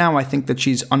game. Right now, I think that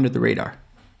she's under the radar.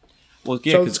 Well,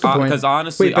 yeah, because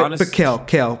honestly, but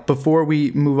Kale, before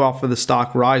we move off of the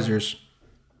stock risers,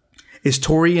 is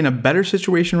Tori in a better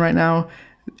situation right now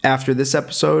after this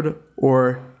episode,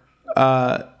 or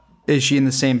is she in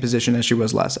the same position as she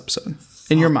was last episode?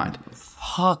 In your mind?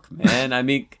 Fuck, man. I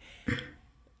mean,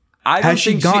 has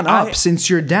she gone up since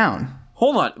you're down?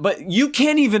 Hold on, but you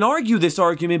can't even argue this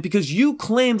argument because you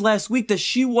claimed last week that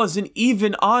she wasn't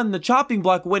even on the chopping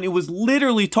block when it was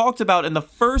literally talked about in the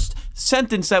first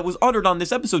sentence that was uttered on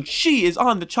this episode. She is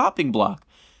on the chopping block.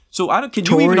 So can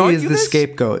you even argue this? Tori is the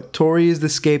scapegoat. Tori is the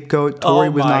scapegoat. Tori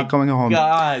was not going home.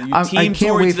 God, you team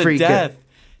Tori to the death.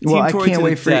 Well, I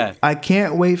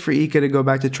can't wait for Ika to go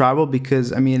back to tribal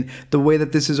because, I mean, the way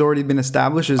that this has already been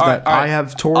established is that I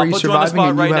have Tori surviving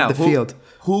and you have the field.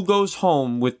 Who goes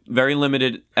home with very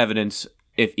limited evidence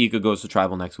if Ika goes to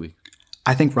tribal next week?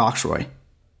 I think Roxroy.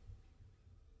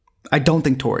 I don't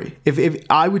think Tori. If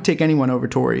I would take anyone over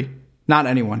Tori, not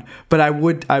anyone, but I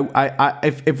would.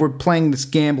 If we're playing this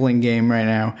gambling game right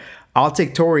now, I'll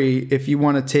take Tori. If you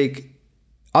want to take.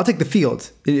 I'll take the field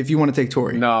if you want to take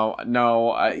Tori. No.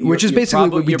 Which is basically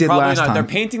what we did last time. They're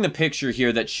painting the picture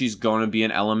here that she's going to be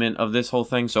an element of this whole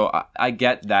thing, so I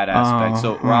get that aspect.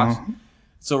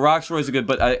 So Roxroy's a good,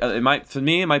 but it might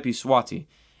be Swati.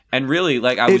 And really,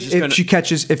 like if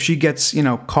she gets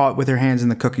caught with her hands in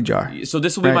the cookie jar. So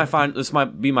this will be this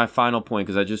might be my final point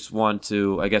because I just want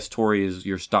to. I guess Tori is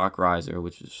your stock riser,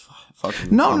 which is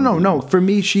fucking. No. For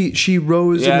me, she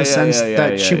rose in the sense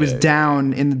that she was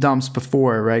down in the dumps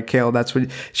before, right, Kale? That's what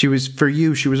she was for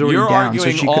you. She was already down. You're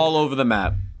arguing all over the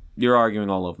map. You're arguing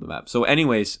all over the map. So,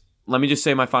 anyways, let me just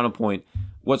say my final point.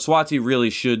 What Swati really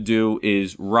should do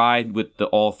is ride with the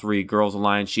all three girls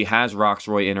alliance. She has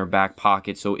Roxroy in her back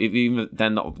pocket, so if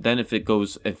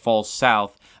it falls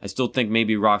south, I still think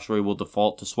maybe Roxroy will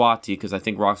default to Swati because I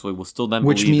think Roxroy will still then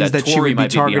believe that Tori she would be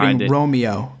targeting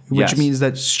Romeo. Means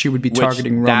that she would be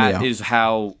targeting Romeo. That is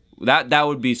how that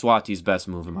would be Swati's best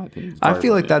move in my opinion. I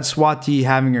feel like that's Swati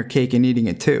having her cake and eating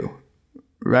it too.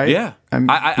 Right? Yeah.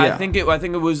 I think it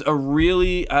was a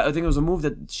move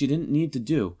that she didn't need to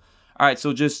do. All right,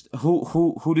 so just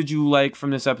who did you like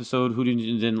from this episode? Who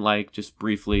didn't like? Just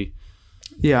briefly.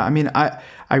 Yeah, I mean,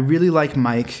 I really like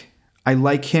Mike. I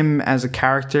like him as a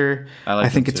character. I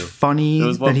think it's funny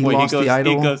that he lost the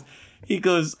idol. He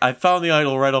goes, I found the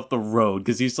idol right off the road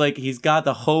because he's got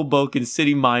the Hoboken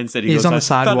city mindset. He's on the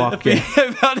sidewalk. I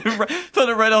found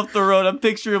it right off the road. I'm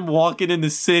picturing him walking in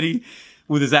the city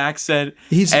with his accent.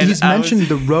 He's mentioned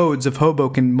the roads of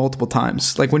Hoboken multiple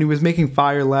times. Like when he was making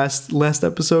Fire last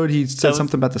episode, he said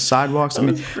something about the sidewalks. I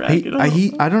mean,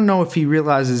 I don't know if he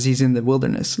realizes he's in the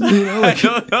wilderness. I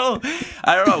don't know.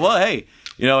 Well, hey,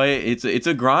 it's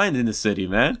a grind in the city,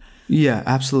 man. Yeah,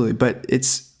 absolutely. But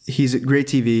he's great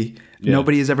TV. Yeah.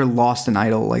 Nobody has ever lost an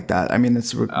idol like that. I mean,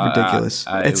 it's ridiculous.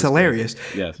 It's hilarious.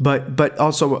 Yes. But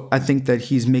also, I think that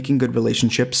he's making good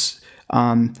relationships.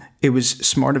 It was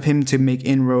smart of him to make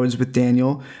inroads with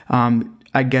Daniel.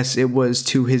 I guess it was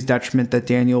to his detriment that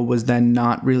Daniel was then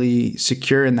not really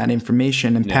secure in that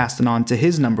information and passed it on to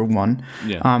his number one.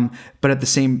 Yeah. But in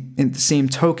the same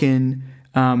token,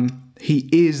 he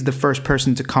is the first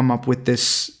person to come up with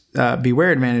this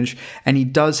Beware advantage, and he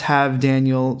does have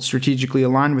Daniel strategically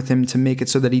aligned with him to make it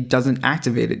so that he doesn't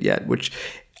activate it yet, which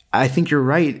I think you're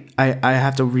right. I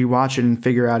have to rewatch it and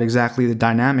figure out exactly the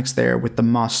dynamics there with the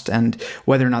must and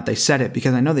whether or not they said it,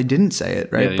 because I know they didn't say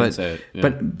it, right? Yeah, they didn't say it. Yeah.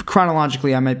 But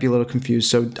chronologically, I might be a little confused.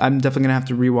 So I'm definitely gonna have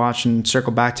to rewatch and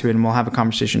circle back to it, and we'll have a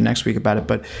conversation next week about it.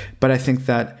 But I think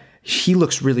that he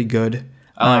looks really good.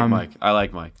 I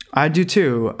like Mike. I do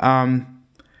too.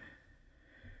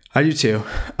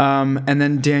 And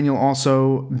then Daniel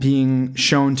also being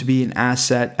shown to be an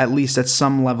asset, at least at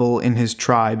some level in his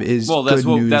tribe, is good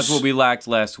news. That's what we lacked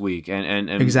last week, and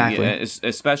exactly,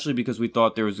 especially because we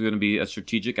thought there was going to be a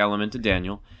strategic element to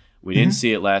Daniel. We didn't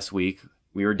see it last week.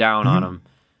 We were down on him.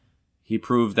 He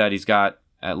proved that he's got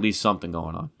at least something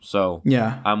going on. So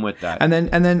yeah, I'm with that. And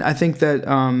then I think that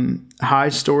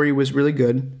High's story was really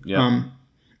good. Yeah.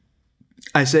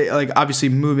 I say, like, obviously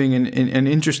moving and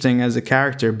interesting as a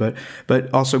character, but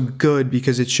also good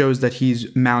because it shows that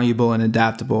he's malleable and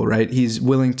adaptable, right? He's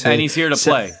willing to... And he's here to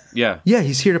play, yeah. Yeah,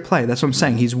 he's here to play. That's what I'm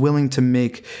saying. He's willing to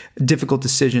make difficult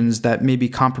decisions that maybe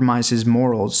compromise his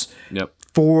morals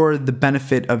for the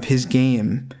benefit of his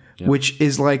game, which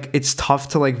is, like, it's tough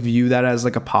to, like, view that as,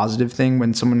 like, a positive thing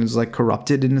when someone is, like,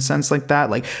 corrupted in a sense like that.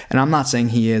 Like, and I'm not saying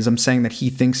he is. I'm saying that he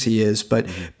thinks he is, but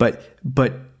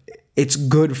it's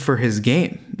good for his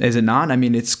game, is it not? I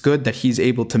mean, it's good that he's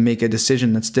able to make a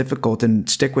decision that's difficult and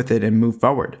stick with it and move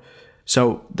forward.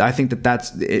 So I think that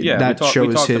shows.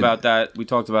 We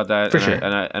talked about that for sure,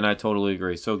 and I totally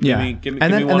agree. So give me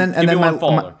one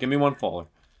faller.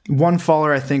 One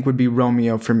faller, I think, would be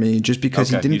Romeo for me, just because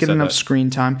he didn't get enough screen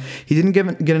time. He didn't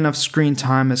get enough screen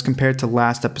time as compared to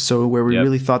last episode, where we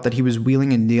really thought that he was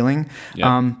wheeling and dealing.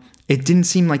 Yep. It didn't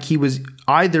seem like he was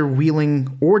either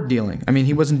wheeling or dealing. I mean,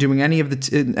 he wasn't doing any of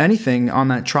anything on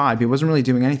that tribe. He wasn't really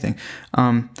doing anything.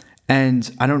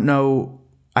 And I don't know.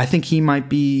 I think he might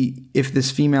be, if this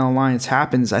female alliance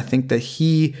happens, I think that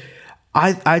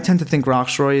I tend to think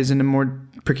Roxroy is in a more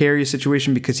precarious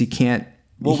situation because he can't.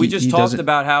 Well, we just talked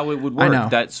about how it would work. I know.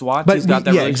 That Swatsi's got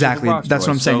that relationship exactly. with Roxroy. That's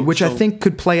what I'm saying, which I think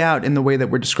could play out in the way that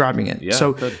we're describing it. Yeah,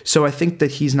 so I think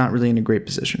that he's not really in a great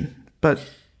position. But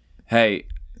hey,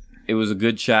 it was a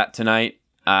good chat tonight.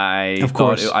 I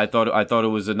thought it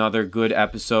was another good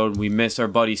episode. We miss our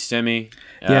buddy Simi.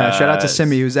 Yeah, shout out to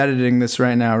Simi, who's editing this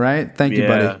right now, right? Thank you,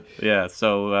 buddy. Yeah,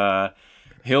 so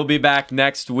he'll be back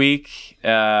next week.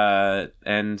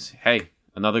 And hey,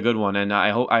 another good one. And I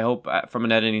hope from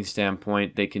an editing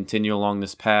standpoint, they continue along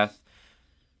this path.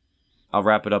 I'll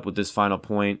wrap it up with this final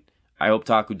point. I hope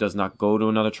Taku does not go to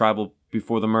another tribal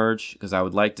before the merge, because I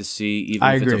would like to see,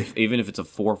 even if it's a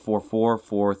 4-4-4,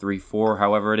 4-3-4,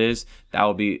 however it is, that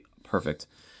would be perfect.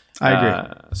 I agree.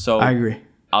 I agree.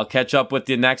 I'll catch up with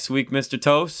you next week, Mr.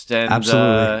 Toast. And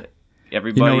absolutely.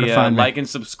 Everybody, like and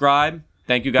subscribe.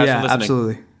 Thank you guys for listening.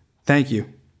 Absolutely. Thank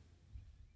you.